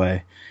going your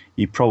way,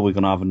 you're probably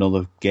going to have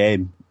another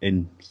game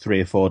in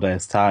 3 or 4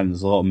 days' time.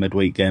 There's a lot of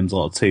midweek games, a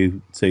lot of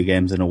two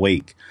games in a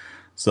week.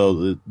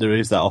 So there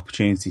is that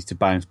opportunity to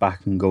bounce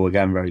back and go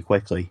again very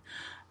quickly.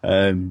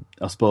 I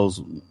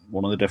suppose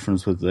one of the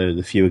differences with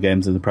the fewer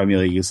games in the Premier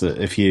League is that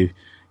if you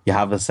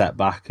have a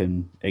setback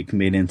and it can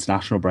be an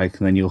international break,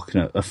 and then you're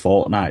looking at a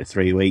fortnight,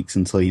 3 weeks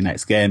until your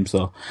next game.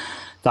 So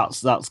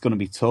that's going to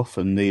be tough,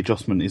 and the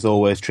adjustment is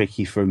always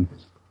tricky from,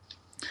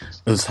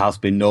 as has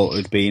been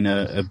noted, being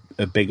a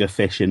bigger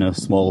fish in a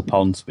smaller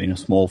pond, being a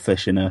small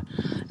fish in a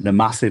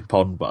massive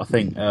pond. But I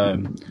think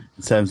in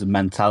terms of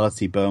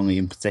mentality, Burnley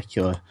in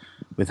particular,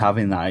 with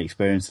having that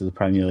experience of the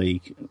Premier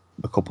League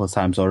a couple of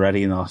times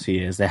already in the last few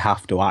years, they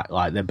have to act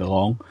like they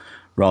belong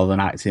rather than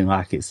acting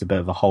like it's a bit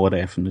of a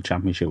holiday from the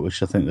Championship,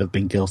 which I think they've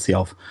been guilty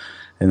of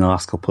in the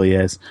last couple of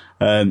years.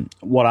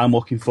 What I'm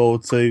looking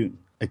forward to,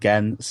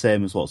 again,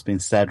 same as what's been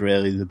said,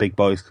 really, the big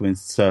boys coming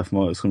to Turf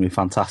Moor. It's going to be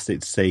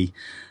fantastic to see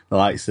the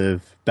likes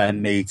of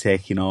Ben Mee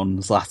taking on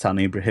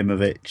Zlatan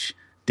Ibrahimovic,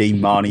 Dean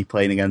Marney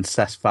playing against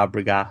Cesc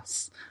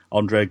Fabregas,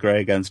 Andre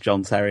Gray against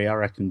John Terry. I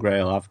reckon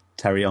Gray will have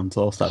Terry on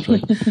toast,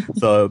 actually.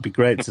 So it would be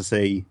great to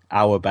see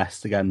our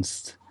best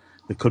against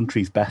the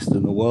country's best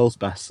and the world's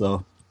best.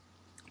 So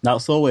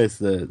that's always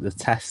the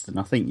test, and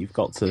I think you've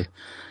got to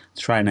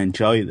try and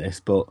enjoy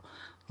this. But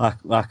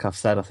like I've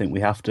said, I think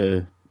we have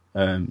to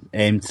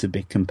aim to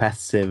be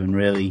competitive and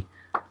really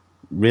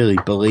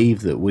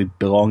believe that we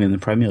belong in the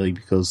Premier League,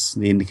 because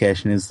the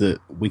indication is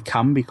that we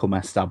can become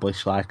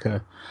established like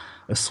a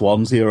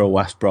Swansea or a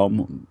West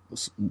Brom,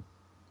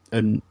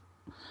 and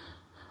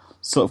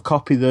sort of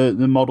copy the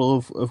model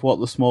of what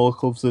the smaller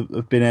clubs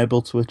have been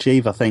able to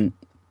achieve. I think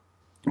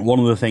one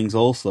of the things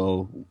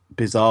also,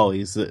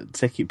 bizarrely, is that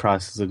ticket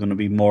prices are going to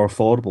be more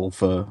affordable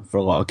for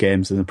a lot of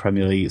games in the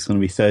Premier League. It's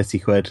going to be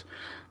 £30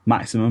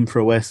 maximum for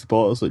away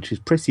supporters, which is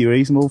pretty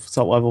reasonable for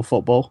top level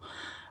football.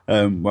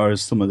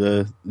 Whereas some of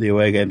the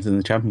away games in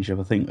the Championship,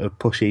 I think, are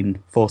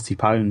pushing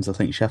 £40. I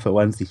think Sheffield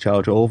Wednesday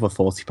charge over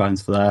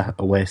 £40 for their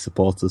away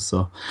supporters.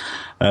 So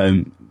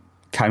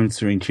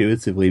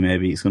counterintuitively,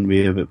 maybe it's going to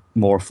be a bit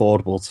more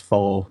affordable to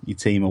follow your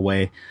team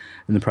away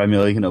in the Premier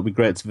League, and it'll be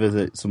great to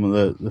visit some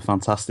of the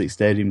fantastic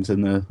stadiums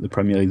in the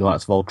Premier League,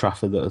 like Old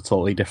Trafford, that are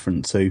totally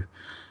different to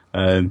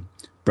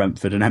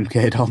Brentford and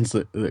MK Dons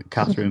that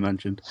Catherine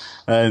mentioned.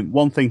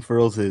 One thing for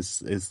us is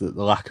that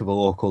the lack of a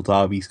local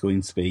derby is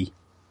going to be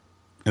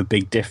a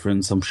big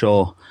difference. I'm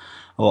sure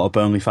a lot of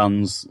Burnley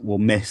fans will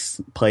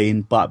miss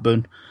playing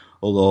Blackburn,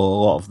 although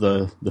a lot of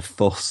the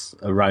fuss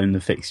around the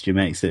fixture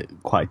makes it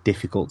quite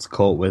difficult to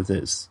cope with.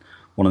 It's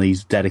one of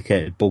these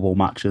dedicated bubble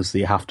matches, so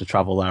you have to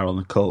travel there on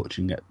the coach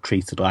and get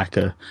treated like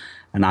an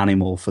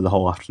animal for the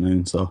whole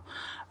afternoon. So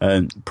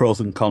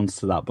pros and cons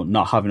to that, but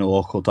not having a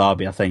local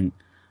derby, I think,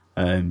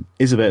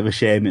 is a bit of a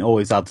shame. It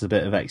always adds a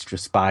bit of extra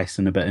spice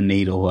and a bit of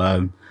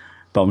needle,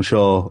 but I'm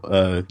sure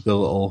the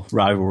little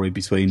rivalry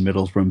between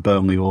Middlesbrough and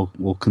Burnley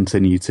will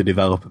continue to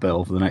develop a bit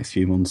over the next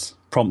few months,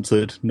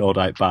 prompted, no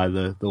doubt, by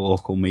the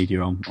local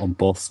media on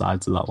both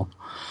sides of that one.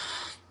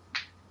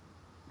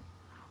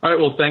 All right,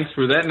 well, thanks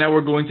for that. Now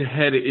we're going to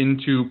head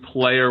into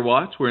Player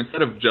Watch, where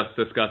instead of just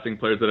discussing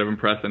players that have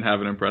impressed and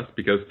haven't impressed,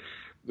 because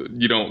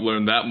you don't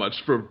learn that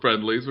much from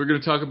friendlies, we're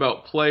going to talk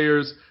about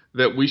players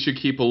that we should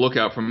keep a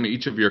lookout from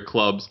each of your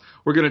clubs.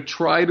 We're going to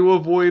try to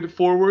avoid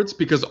forwards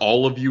because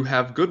all of you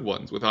have good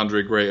ones, with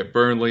Andre Gray at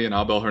Burnley and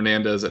Abel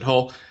Hernandez at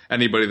Hull.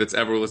 Anybody that's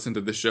ever listened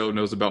to the show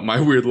knows about my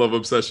weird love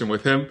obsession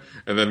with him.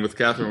 And then with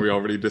Catherine, we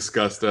already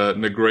discussed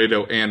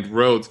Negredo and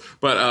Rhodes.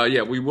 But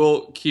yeah, we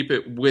will keep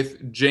it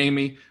with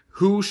Jamie.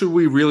 Who should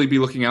we really be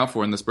looking out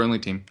for in this Burnley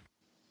team?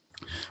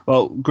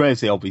 Well, Gray's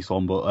the obvious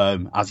one,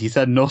 but as you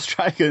said, no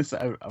strikers.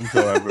 I'm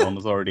sure everyone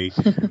has already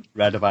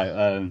read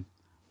about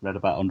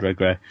Andre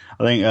Gray.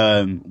 I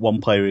think one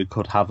player who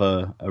could have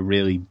a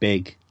really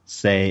big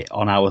say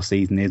on our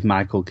season is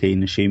Michael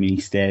Keane, assuming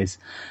he stays.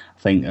 I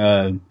think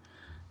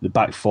the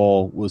back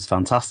four was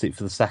fantastic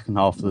for the second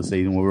half of the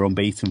season. We were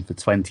unbeaten for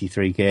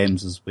 23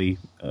 games as we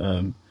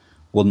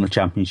won the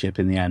Championship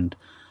in the end.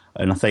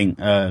 And I think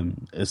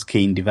as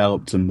Keane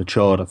developed and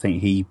matured, I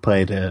think he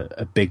played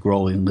a big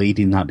role in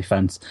leading that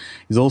defence.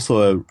 He's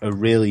also a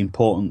really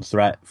important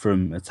threat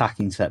from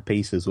attacking set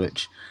pieces,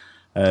 which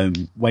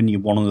when you're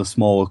one of the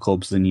smaller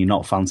clubs and you're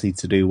not fancied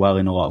to do well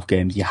in a lot of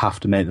games, you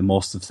have to make the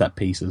most of set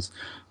pieces.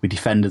 We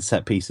defended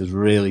set pieces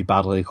really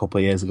badly a couple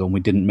of years ago and we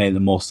didn't make the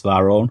most of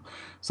our own.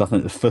 So I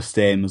think the first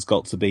aim has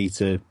got to be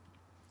to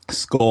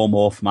score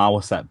more from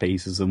our set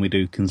pieces than we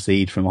do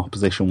concede from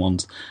opposition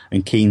ones.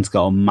 And Keane's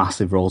got a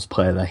massive role to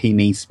play there. He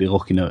needs to be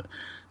looking at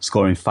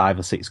scoring 5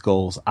 or 6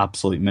 goals,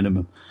 absolute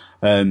minimum.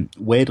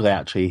 Weirdly,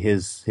 actually,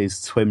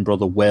 his twin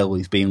brother Will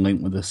is being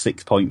linked with a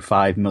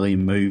 6.5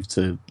 million move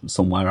to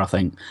somewhere, I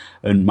think.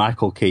 And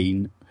Michael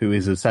Keane, who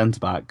is a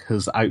centre-back,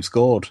 has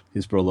outscored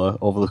his brother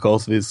over the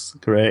course of his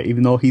career,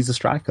 even though he's a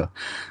striker.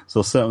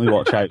 So certainly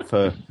watch out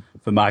for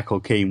Michael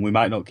Keane. We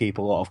might not keep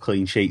a lot of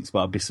clean sheets,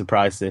 but I'd be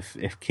surprised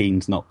if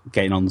Keane's not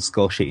getting on the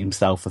score sheet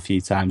himself a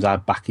few times.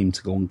 I'd back him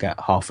to go and get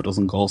half a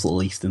dozen goals at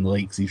least in the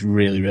league, because he's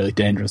really, really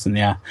dangerous in the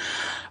air.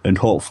 And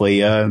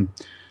hopefully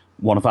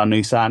one of our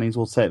new signings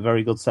will take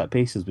very good set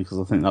pieces, because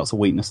I think that's a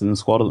weakness in the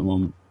squad at the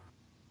moment.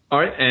 All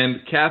right,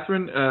 and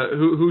Catherine,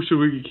 who should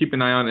we keep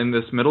an eye on in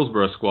this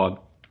Middlesbrough squad?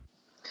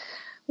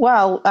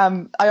 Well,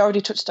 I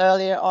already touched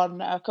earlier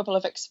on a couple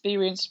of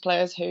experienced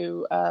players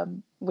who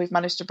we've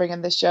managed to bring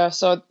in this year.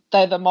 So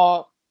they're the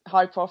more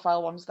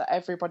high-profile ones that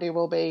everybody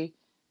will be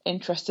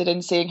interested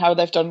in seeing how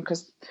they've done,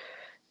 because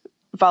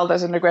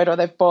Valdez and Negredo,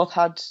 they've both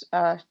had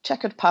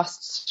checkered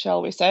pasts,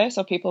 shall we say.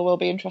 So people will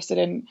be interested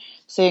in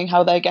seeing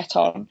how they get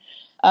on.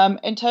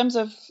 In terms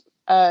of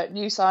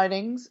new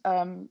signings,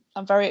 I'm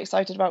very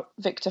excited about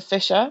Victor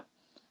Fischer,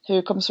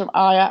 who comes from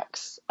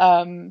Ajax.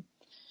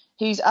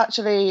 He's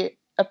actually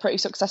a pretty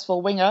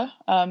successful winger,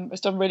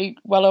 has done really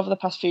well over the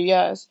past few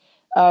years.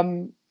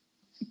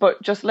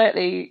 But just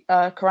lately,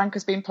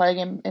 Karanka's been playing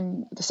him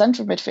in the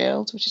centre of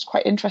midfield, which is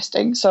quite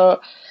interesting.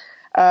 So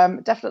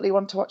definitely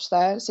want to watch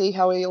there, see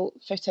how he'll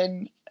fit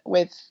in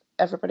with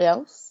everybody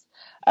else.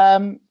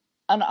 And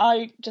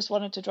I just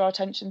wanted to draw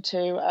attention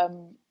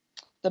to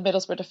the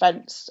Middlesbrough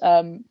defence.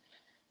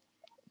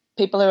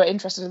 People who are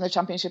interested in the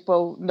Championship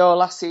will know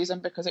last season,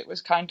 because it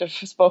was kind of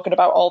spoken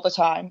about all the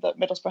time, that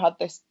Middlesbrough had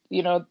this,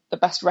 the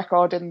best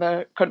record in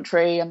the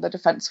country, and the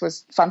defence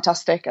was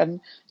fantastic, and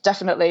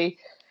definitely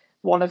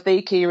one of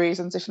the key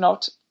reasons, if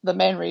not the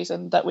main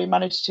reason, that we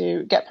managed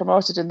to get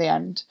promoted in the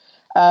end.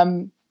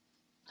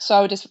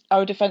 So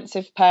our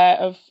defensive pair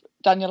of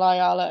Daniel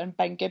Ayala and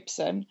Ben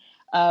Gibson,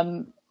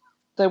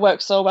 they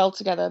work so well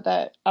together.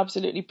 They're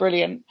absolutely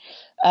brilliant.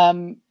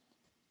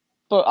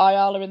 But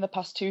Ayala in the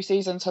past 2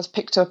 seasons has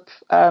picked up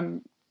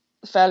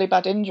fairly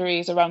bad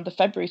injuries around the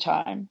February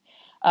time.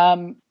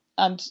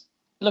 And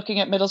looking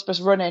at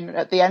Middlesbrough's running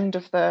at the end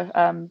of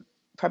the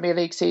Premier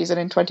League season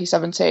in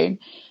 2017,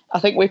 I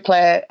think we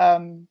play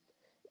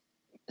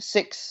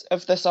 6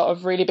 of the sort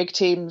of really big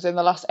teams in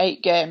the last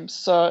 8 games.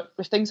 So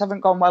if things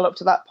haven't gone well up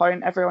to that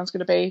point, everyone's going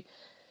to be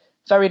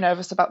very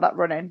nervous about that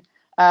running.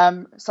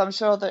 So I'm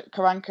sure that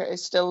Karanka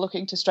is still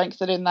looking to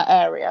strengthen in that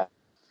area.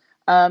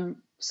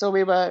 So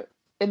we were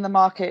in the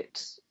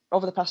market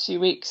over the past few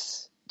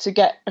weeks to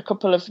get a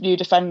couple of new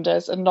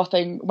defenders, and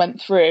nothing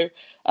went through.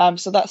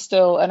 So that's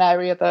still an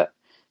area that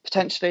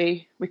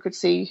potentially we could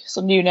see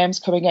some new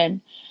names coming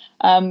in.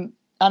 And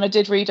I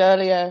did read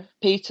earlier,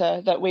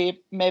 Peter, that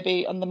we may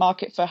be on the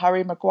market for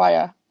Harry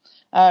Maguire.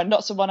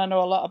 Not someone I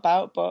know a lot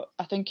about, but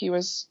I think he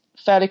was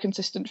fairly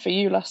consistent for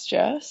you last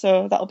year.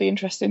 So that'll be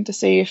interesting to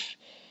see if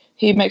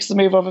he makes the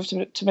move over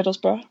to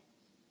Middlesbrough.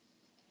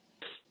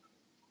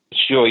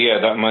 Sure,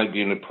 yeah, that might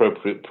be an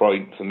appropriate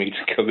point for me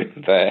to come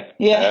in there.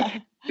 Yeah.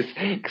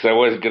 Because I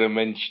was going to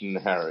mention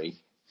Harry.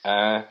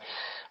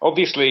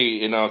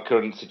 Obviously, in our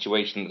current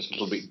situation, it's a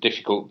little bit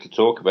difficult to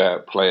talk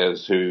about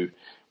players who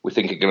we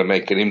think are going to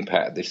make an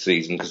impact this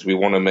season, because we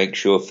want to make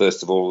sure,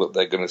 first of all, that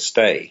they're going to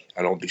stay.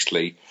 And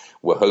obviously,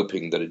 we're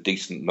hoping that a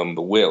decent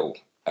number will.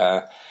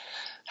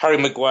 Harry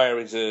Maguire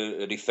is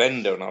a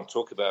defender, and I'll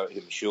talk about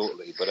him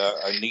shortly. But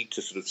I need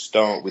to sort of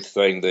start with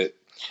saying that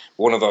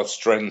one of our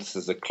strengths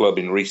as a club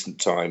in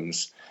recent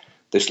times,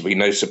 this will be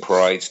no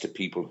surprise to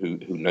people who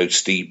know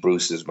Steve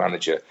Bruce as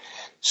manager.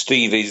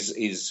 Steve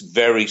is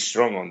very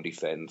strong on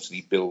defence.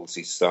 He builds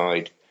his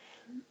side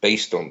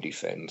based on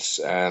defence.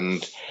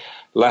 And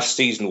last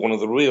season, one of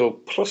the real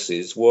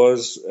pluses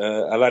was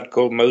a lad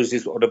called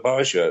Moses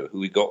Odubajo, who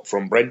we got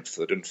from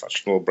Brentford, and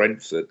fashionable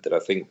Brentford, that I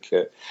think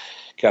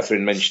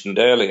Catherine mentioned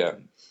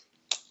earlier.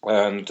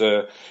 And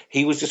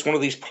he was just one of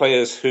these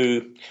players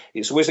who,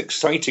 it's always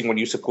exciting when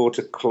you support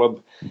a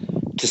club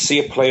to see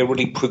a player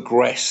really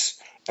progress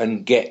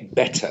and get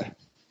better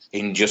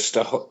in just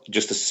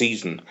a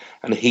season.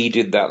 And he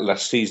did that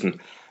last season.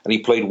 And he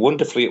played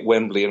wonderfully at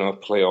Wembley in our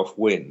playoff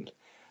win.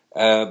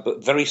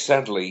 But very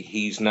sadly,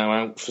 he's now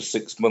out for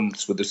 6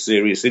 months with a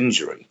serious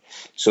injury.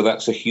 So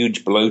that's a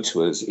huge blow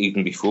to us,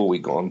 even before we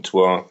got on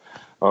to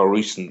our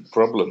recent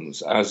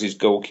problems, as is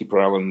goalkeeper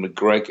Alan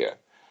McGregor.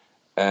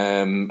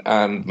 And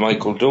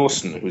Michael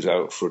Dawson, who's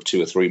out for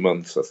 2 or 3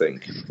 months, I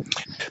think.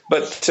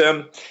 But,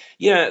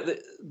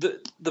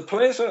 the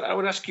players I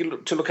would ask you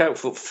to look out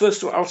for,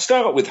 first of all, I'll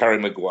start with Harry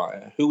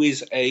Maguire, who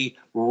is a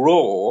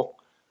raw,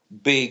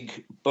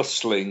 big,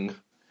 bustling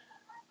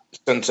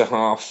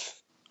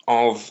centre-half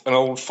of an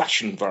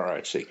old-fashioned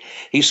variety.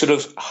 He's sort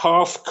of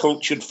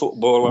half-cultured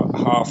footballer,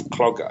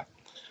 half-clogger.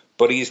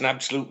 But he's an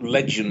absolute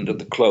legend at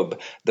the club.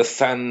 The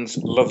fans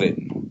love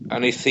him.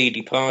 And if he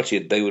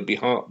departed, they would be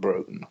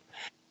heartbroken.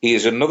 He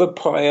is another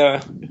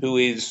player who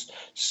is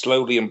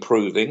slowly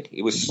improving.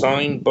 He was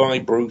signed by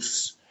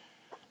Bruce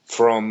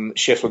from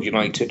Sheffield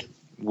United,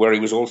 where he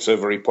was also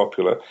very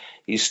popular.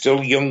 He's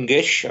still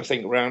youngish, I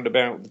think around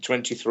about the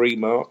 23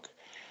 mark,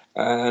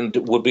 and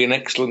would be an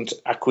excellent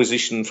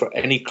acquisition for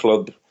any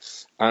club,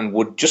 and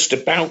would just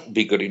about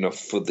be good enough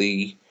for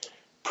the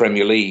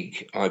Premier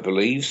League, I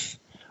believe.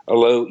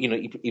 Although,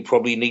 he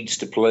probably needs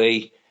to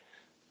play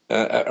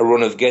a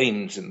run of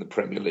games in the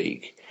Premier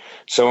League.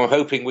 So I'm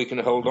hoping we can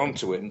hold on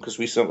to him, because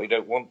we certainly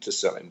don't want to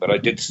sell him. But I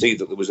did see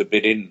that there was a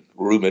bid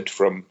rumoured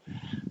from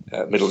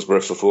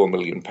Middlesbrough for £4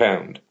 million.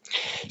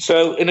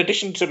 So in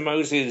addition to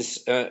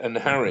Moses and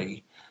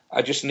Harry,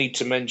 I just need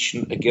to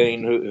mention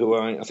again who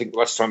I think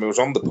last time I was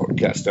on the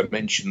podcast, I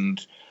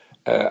mentioned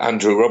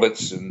Andrew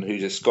Robertson,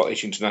 who's a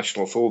Scottish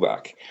international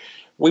fullback.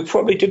 We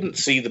probably didn't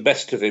see the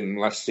best of him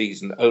last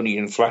season, only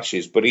in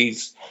flashes, but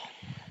he's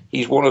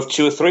one of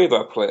two or three of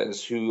our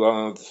players who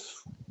are,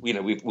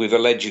 we've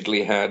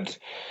allegedly had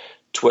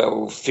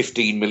 12,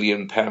 15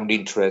 million pound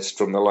interest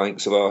from the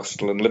likes of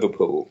Arsenal and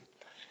Liverpool.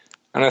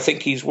 And I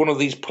think he's one of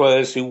these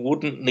players who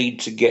wouldn't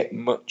need to get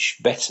much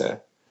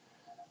better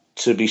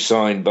to be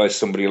signed by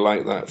somebody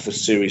like that for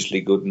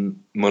seriously good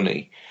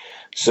money.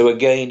 So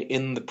again,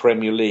 in the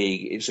Premier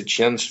League, it's a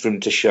chance for him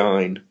to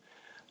shine,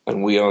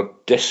 and we are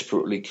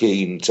desperately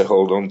keen to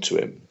hold on to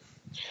him.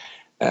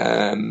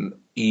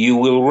 You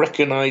will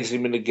recognise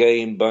him in a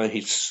game by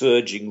his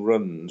surging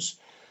runs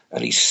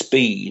and his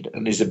speed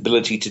and his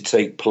ability to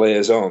take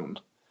players on,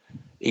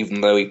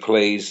 even though he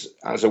plays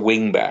as a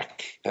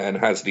wing-back and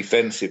has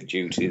defensive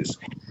duties.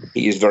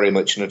 He is very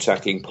much an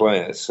attacking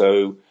player,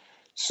 so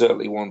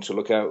certainly one to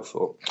look out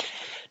for.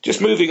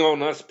 Just moving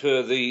on, as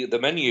per the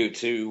menu,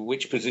 to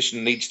which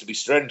position needs to be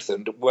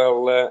strengthened.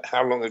 Well,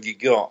 how long have you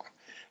got?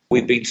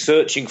 We've been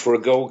searching for a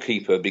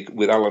goalkeeper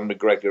with Alan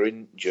McGregor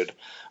injured,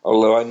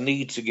 although I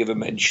need to give a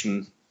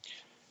mention,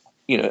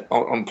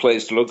 on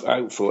players to look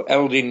out for.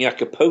 Eldin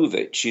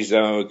Jakupovic is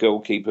our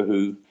goalkeeper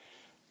who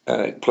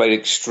played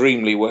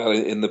extremely well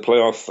in the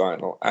playoff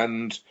final,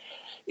 and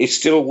it's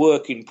still a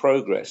work in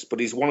progress, but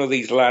he's one of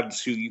these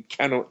lads who you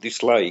cannot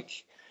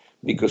dislike,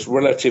 because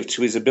relative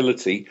to his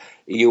ability,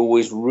 he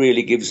always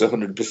really gives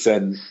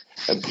 100%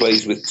 and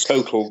plays with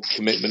total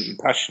commitment and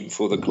passion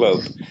for the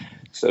club.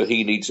 So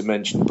he needs a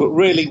mention. But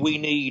really, we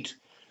need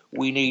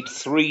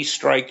 3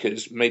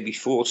 strikers, maybe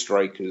 4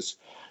 strikers,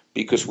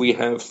 because we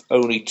have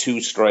only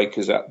 2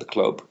 strikers at the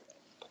club.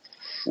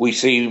 We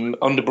seem,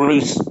 under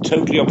Bruce,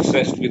 totally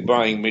obsessed with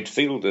buying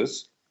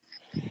midfielders.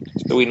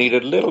 So we need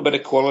a little bit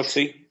of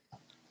quality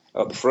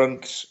up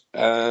front.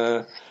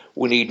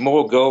 We need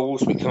more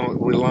goals. We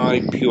can't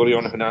rely purely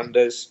on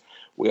Hernandez.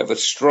 We have a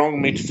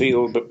strong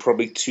midfield, but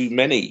probably too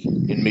many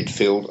in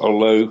midfield,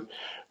 although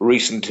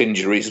recent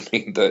injuries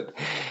mean that,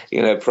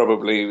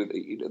 probably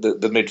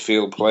the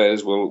midfield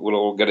players will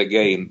all get a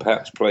game,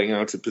 perhaps playing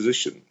out of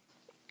position.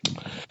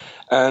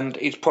 And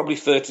it's probably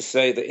fair to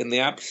say that in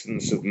the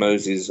absence of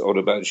Moses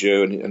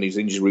Odubajo and his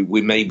injury,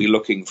 we may be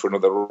looking for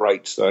another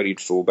right-sided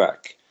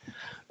fullback.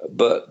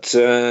 But,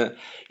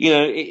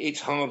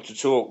 it's hard to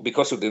talk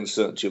because of the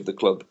uncertainty of the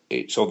club.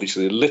 It's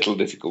obviously a little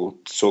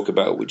difficult to talk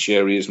about which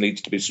areas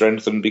needs to be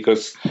strengthened,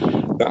 because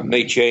that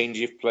may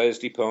change if players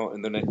depart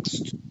in the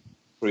next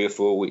 3 or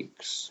 4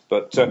 weeks.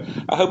 But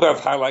I hope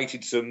I've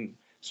highlighted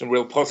some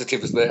real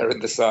positives there in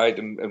the side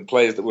and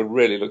players that we're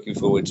really looking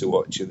forward to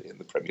watching in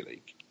the Premier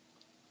League.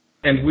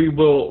 And we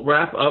will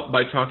wrap up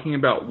by talking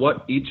about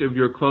what each of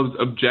your club's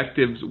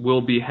objectives will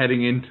be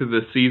heading into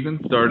the season,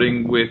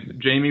 starting with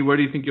Jamie. Where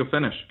do you think you'll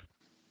finish?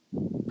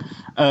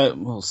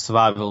 Well,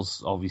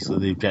 survival's obviously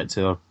the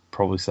objective. I'd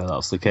probably say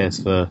that's the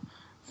case for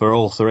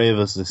all 3 of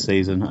us this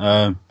season.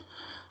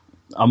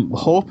 I'm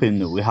hoping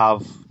that we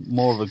have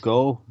more of a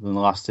go than the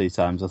last 2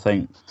 times. I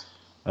think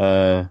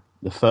the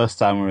first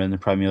time we were in the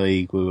Premier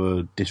League, we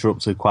were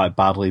disrupted quite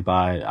badly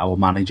by our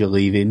manager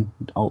leaving.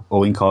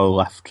 Owen Coyle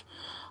left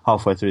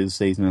halfway through the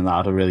season, and that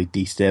had a really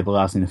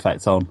destabilising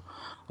effect on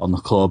the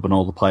club, and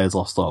all the players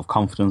lost a lot of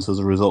confidence as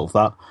a result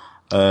of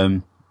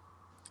that.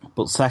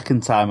 But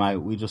second time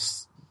out, we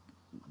just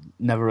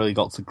never really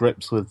got to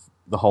grips with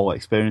the whole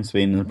experience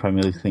being in the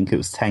Premier League. I think it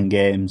was 10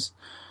 games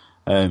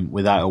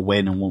without a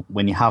win, and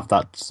when you have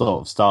that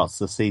sort of start to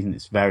the season,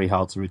 it's very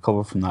hard to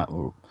recover from that.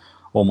 We're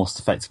almost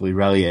effectively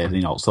relegated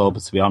in October,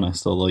 to be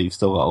honest, although you've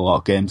still got a lot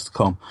of games to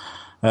come.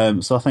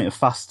 So I think a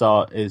fast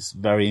start is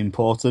very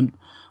important.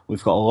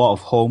 We've got a lot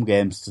of home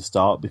games to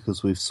start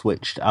because we've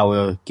switched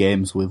our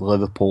games with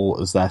Liverpool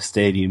as their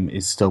stadium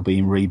is still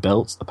being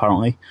rebuilt,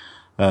 apparently.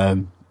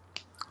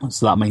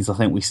 So that means I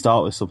think we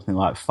start with something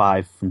like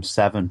 5 from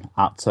 7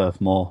 at Turf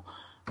Moor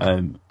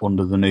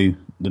under the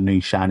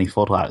new shiny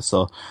floodlights.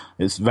 So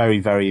it's very,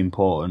 very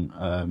important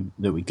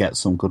that we get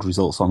some good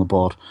results on the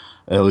board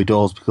early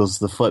doors, because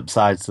the flip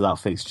side to that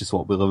fixture,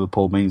 what with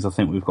Liverpool, means I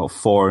think we've got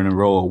 4 in a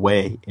row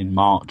away in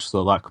March,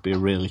 so that could be a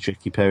really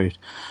tricky period.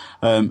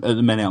 At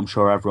the minute, I'm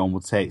sure everyone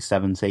would take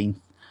 17th,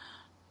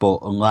 but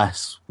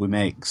unless we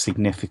make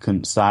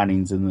significant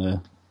signings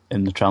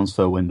in the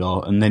transfer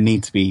window, and they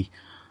need to be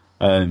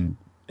in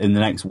the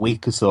next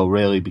week or so,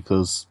 really,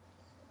 because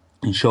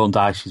Sean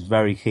Dyche is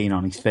very keen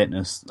on his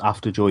fitness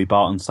after Joey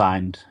Barton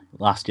signed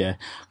last year.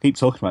 I keep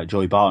talking about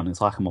Joey Barton,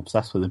 it's like I'm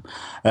obsessed with him.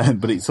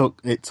 But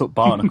it took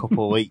Barton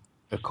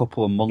a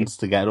couple of months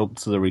to get up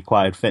to the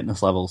required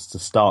fitness levels to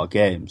start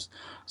games.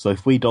 So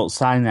if we don't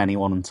sign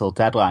anyone until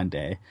deadline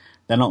day,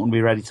 they're not going to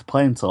be ready to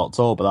play until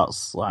October.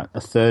 That's like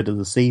a third of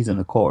the season,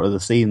 a quarter of the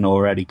season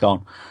already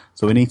gone.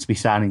 So we need to be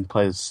signing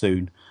players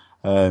soon.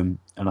 And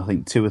I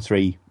think 2 or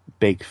 3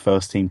 big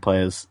first team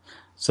players,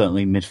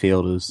 certainly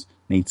midfielders,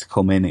 need to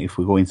come in if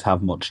we're going to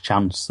have much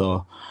chance.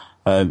 So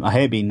I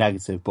hate being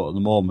negative, but at the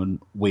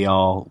moment we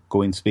are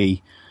going to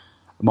be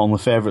among the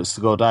favourites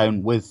to go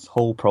down, with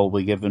Hull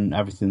probably, given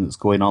everything that's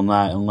going on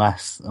there,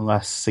 unless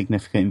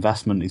significant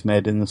investment is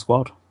made in the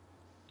squad.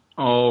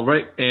 All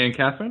right, and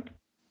Catherine?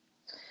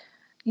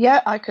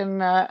 Yeah, I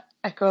can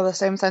echo the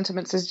same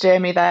sentiments as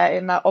Jamie there,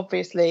 in that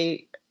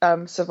obviously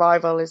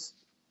survival is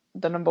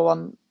the number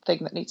one thing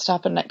that needs to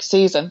happen next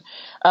season.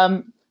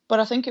 But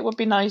I think it would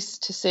be nice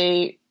to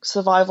see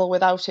survival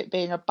without it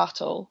being a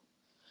battle.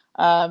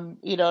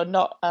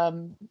 Not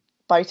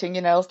biting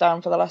your nails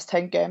down for the last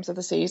 10 games of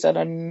the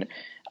season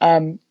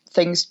and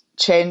things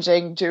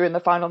changing during the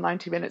final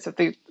 90 minutes of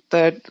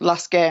the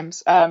last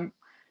games.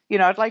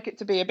 I'd like it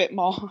to be a bit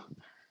more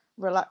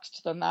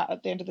relaxed than that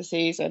at the end of the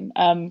season.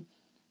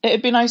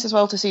 It'd be nice as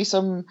well to see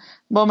some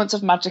moments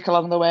of magic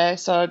along the way.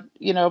 So,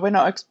 we're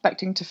not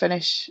expecting to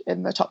finish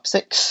in the top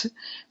 6,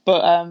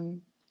 but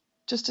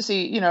just to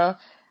see,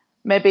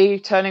 maybe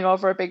turning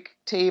over a big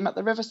team at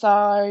the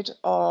Riverside,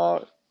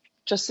 or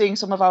just seeing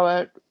some of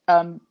our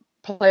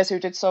players who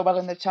did so well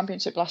in the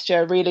Championship last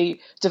year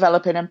really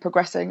developing and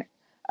progressing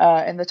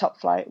in the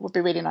top flight would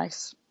be really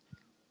nice.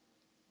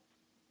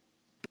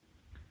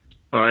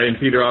 All right, and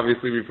Peter,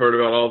 obviously we've heard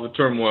about all the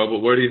turmoil, but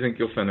where do you think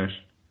you'll finish?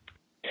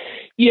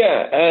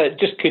 Yeah,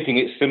 just keeping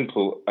it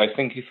simple. I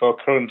think if our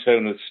current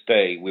owners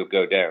stay, we'll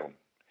go down,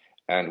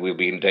 and we'll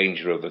be in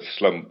danger of a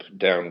slump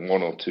down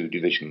 1 or 2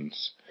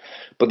 divisions.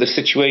 But the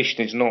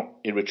situation is not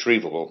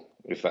irretrievable,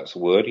 if that's a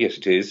word. Yes,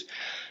 it is.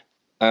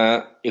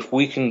 If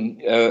we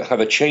can have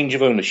a change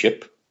of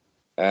ownership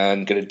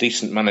and get a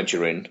decent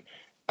manager in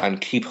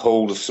and keep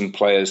hold of some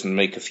players and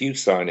make a few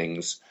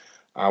signings,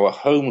 our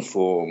home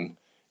form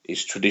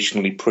is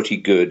traditionally pretty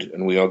good,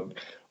 and we are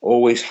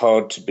always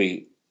hard to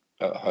beat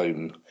at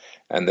home,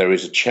 and there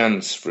is a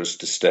chance for us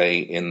to stay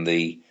in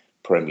the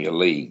Premier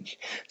League.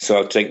 So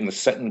I've taken the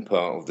second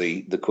part of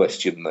the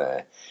question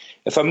there.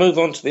 If I move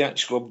on to the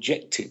actual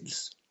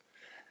objectives,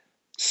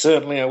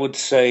 certainly I would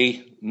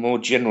say more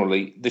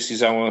generally, this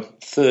is our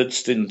 3rd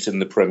stint in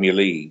the Premier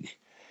League,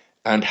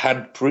 and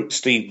had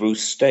Steve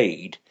Bruce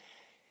stayed,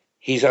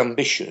 his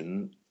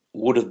ambition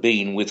would have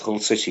been with Hull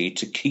City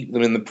to keep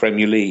them in the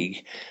Premier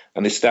League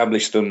and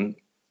establish them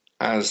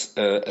as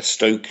a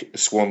Stoke, a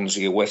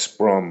Swansea, a West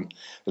Brom,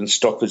 and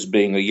stop us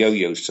being a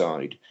yo-yo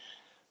side.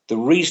 The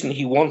reason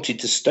he wanted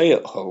to stay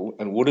at Hull,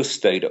 and would have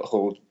stayed at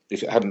Hull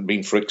if it hadn't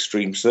been for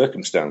extreme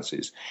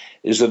circumstances,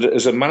 is that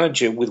as a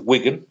manager with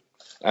Wigan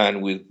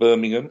and with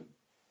Birmingham,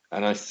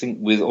 and I think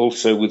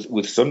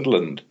with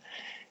Sunderland,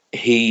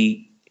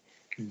 he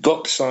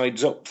got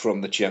sides up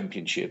from the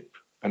Championship,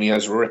 and he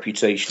has a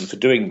reputation for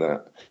doing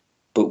that.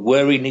 But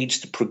where he needs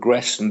to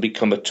progress and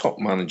become a top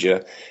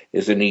manager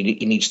is that he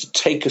needs to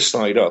take a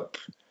side up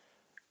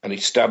and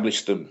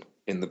establish them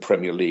in the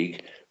Premier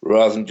League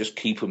rather than just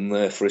keep them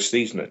there for a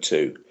season or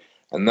 2.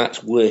 And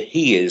that's where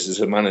he is as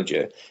a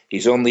manager.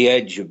 He's on the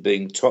edge of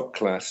being top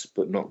class,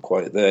 but not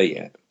quite there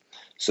yet.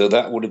 So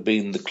that would have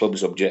been the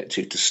club's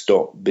objective, to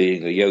stop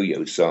being a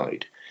yo-yo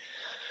side.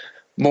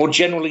 More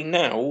generally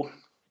now,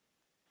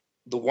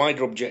 the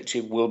wider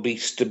objective will be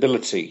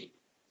stability.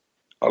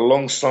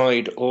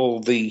 Alongside all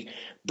the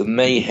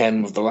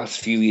mayhem of the last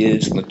few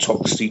years and the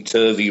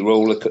topsy-turvy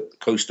roller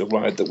coaster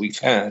ride that we've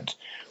had,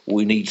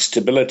 we need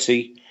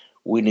stability.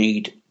 We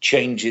need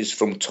changes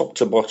from top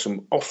to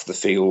bottom off the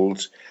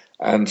field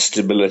and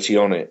stability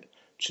on it.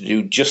 To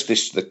do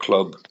justice to the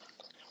club,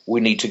 we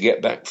need to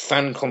get back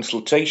fan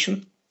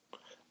consultation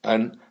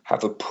and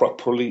have a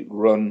properly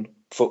run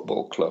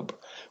football club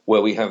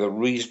where we have a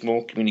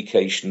reasonable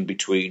communication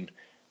between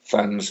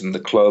fans and the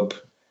club,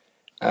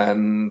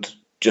 and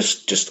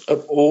just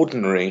an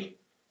ordinary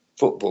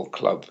football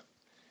club.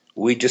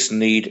 We just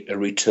need a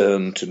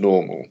return to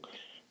normal,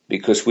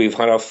 because we've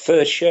had our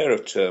fair share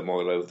of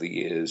turmoil over the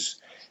years.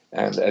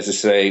 And as I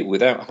say,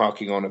 without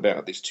harking on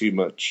about this too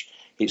much,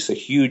 it's a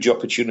huge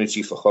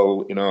opportunity for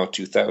Hull in our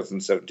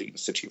 2017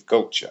 City of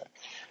Culture.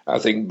 I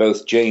think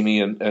both Jamie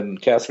and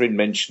Catherine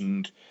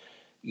mentioned,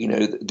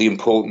 the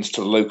importance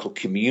to the local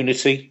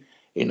community.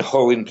 In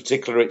Hull in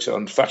particular, it's an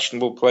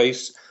unfashionable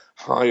place,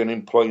 high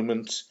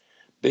unemployment.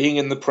 Being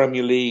in the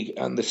Premier League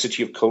and the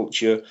City of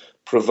Culture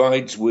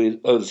provides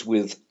us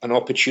with an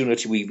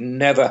opportunity we've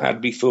never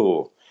had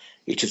before.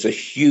 It is a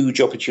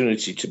huge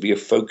opportunity to be a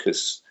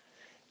focus,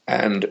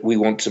 and we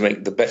want to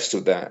make the best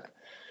of that.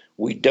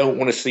 We don't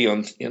want to see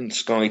on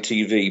Sky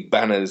TV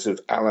banners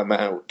of Alam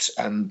out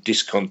and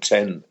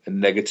discontent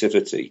and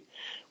negativity.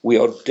 We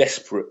are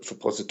desperate for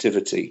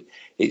positivity.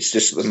 It's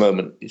just at the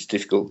moment it's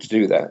difficult to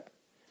do that.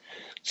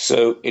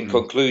 So in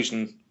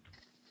conclusion,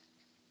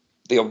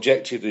 the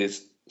objective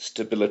is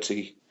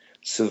stability,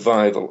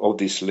 survival,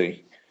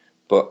 obviously,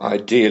 but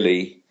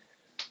ideally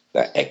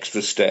that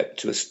extra step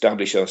to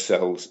establish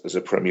ourselves as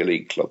a Premier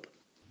League club.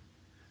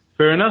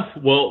 Fair enough.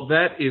 Well,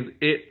 that is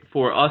it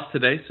for us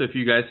today. So if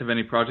you guys have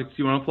any projects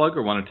you want to plug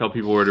or want to tell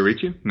people where to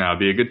reach you, now would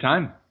be a good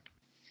time.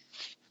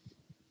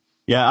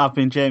 Yeah, I've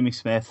been Jamie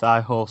Smith. I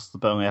host the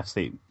Burnley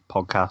FC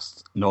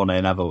podcast, No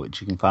Nay Never,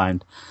 which you can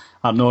find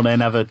at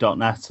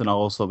nonaynever.net, and I'll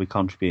also be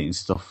contributing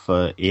stuff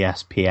for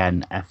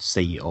ESPN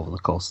FC over the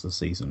course of the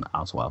season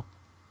as well.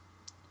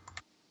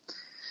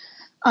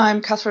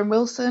 I'm Catherine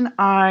Wilson.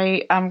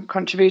 I am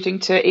contributing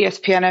to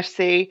ESPN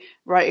FC,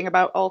 writing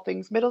about all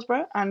things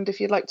Middlesbrough. And if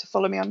you'd like to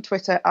follow me on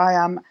Twitter, I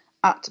am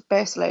at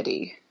Base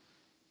Lady.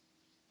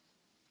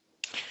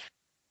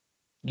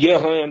 Yeah,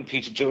 hi, I'm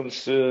Peter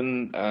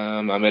Johnson.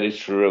 I'm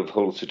editor of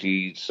Hull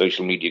City's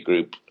social media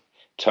group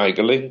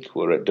Tigerlink.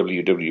 We're at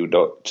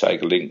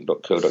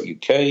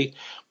www.tigerlink.co.uk.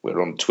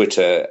 We're on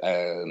Twitter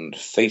and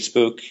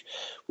Facebook.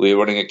 We're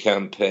running a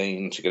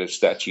campaign to get a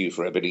statue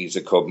for Ebenezer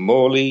Cobb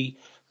Morley,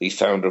 the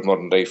founder of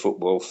modern day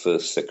football,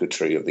 first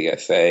secretary of the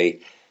FA.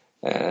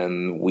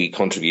 And we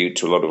contribute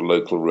to a lot of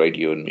local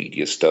radio and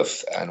media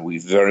stuff, and we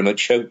very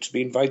much hope to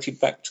be invited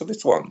back to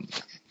this one.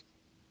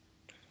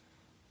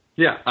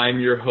 Yeah, I'm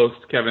your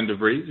host, Kevin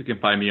DeVries. You can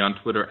find me on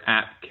Twitter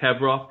at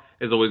Kevroff.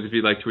 As always, if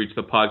you'd like to reach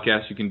the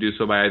podcast, you can do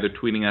so by either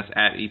tweeting us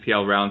at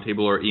EPL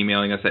Roundtable or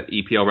emailing us at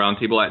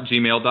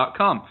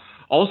eplroundtable@gmail.com.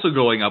 Also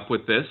going up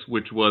with this,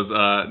 which was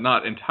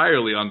not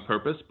entirely on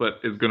purpose,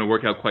 but is going to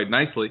work out quite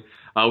nicely,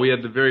 we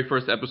had the very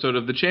first episode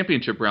of the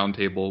Championship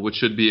Roundtable, which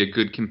should be a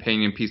good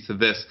companion piece to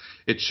this.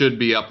 It should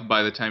be up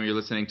by the time you're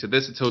listening to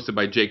this. It's hosted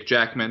by Jake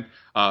Jackman,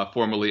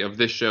 formerly of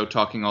this show,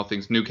 Talking All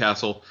Things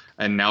Newcastle,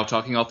 and now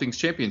Talking All Things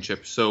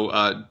Championship.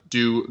 So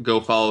do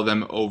go follow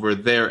them over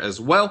there as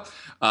well.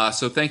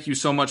 So thank you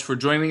so much for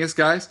joining us,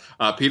 guys.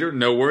 Peter,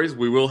 no worries.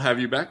 We will have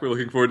you back. We're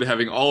looking forward to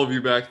having all of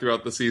you back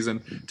throughout the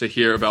season to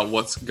hear about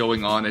what's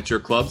going on at your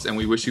clubs, and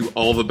we wish you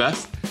all the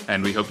best,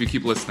 and we hope you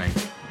keep listening.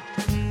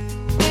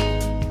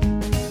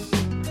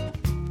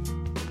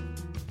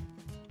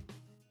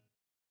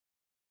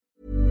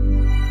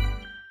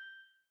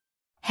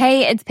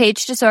 Hey, it's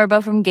Paige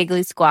DeSorbo from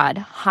Giggly Squad.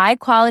 High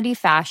quality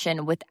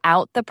fashion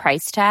without the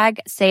price tag.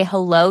 Say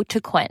hello to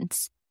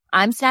Quince.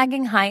 I'm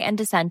snagging high-end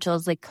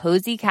essentials like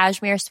cozy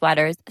cashmere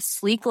sweaters,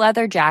 sleek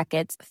leather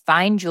jackets,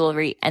 fine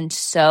jewelry, and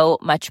so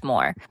much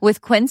more.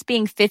 With Quince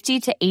being 50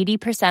 to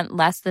 80%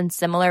 less than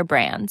similar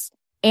brands.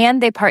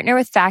 And they partner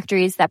with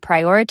factories that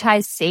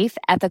prioritize safe,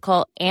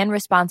 ethical, and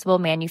responsible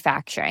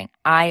manufacturing.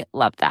 I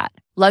love that.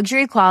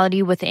 Luxury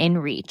quality within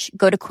reach.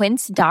 Go to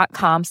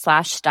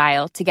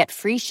quince.com/style to get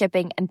free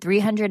shipping and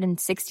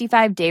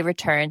 365-day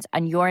returns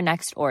on your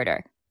next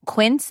order.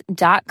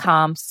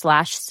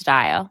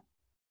 Quince.com/style.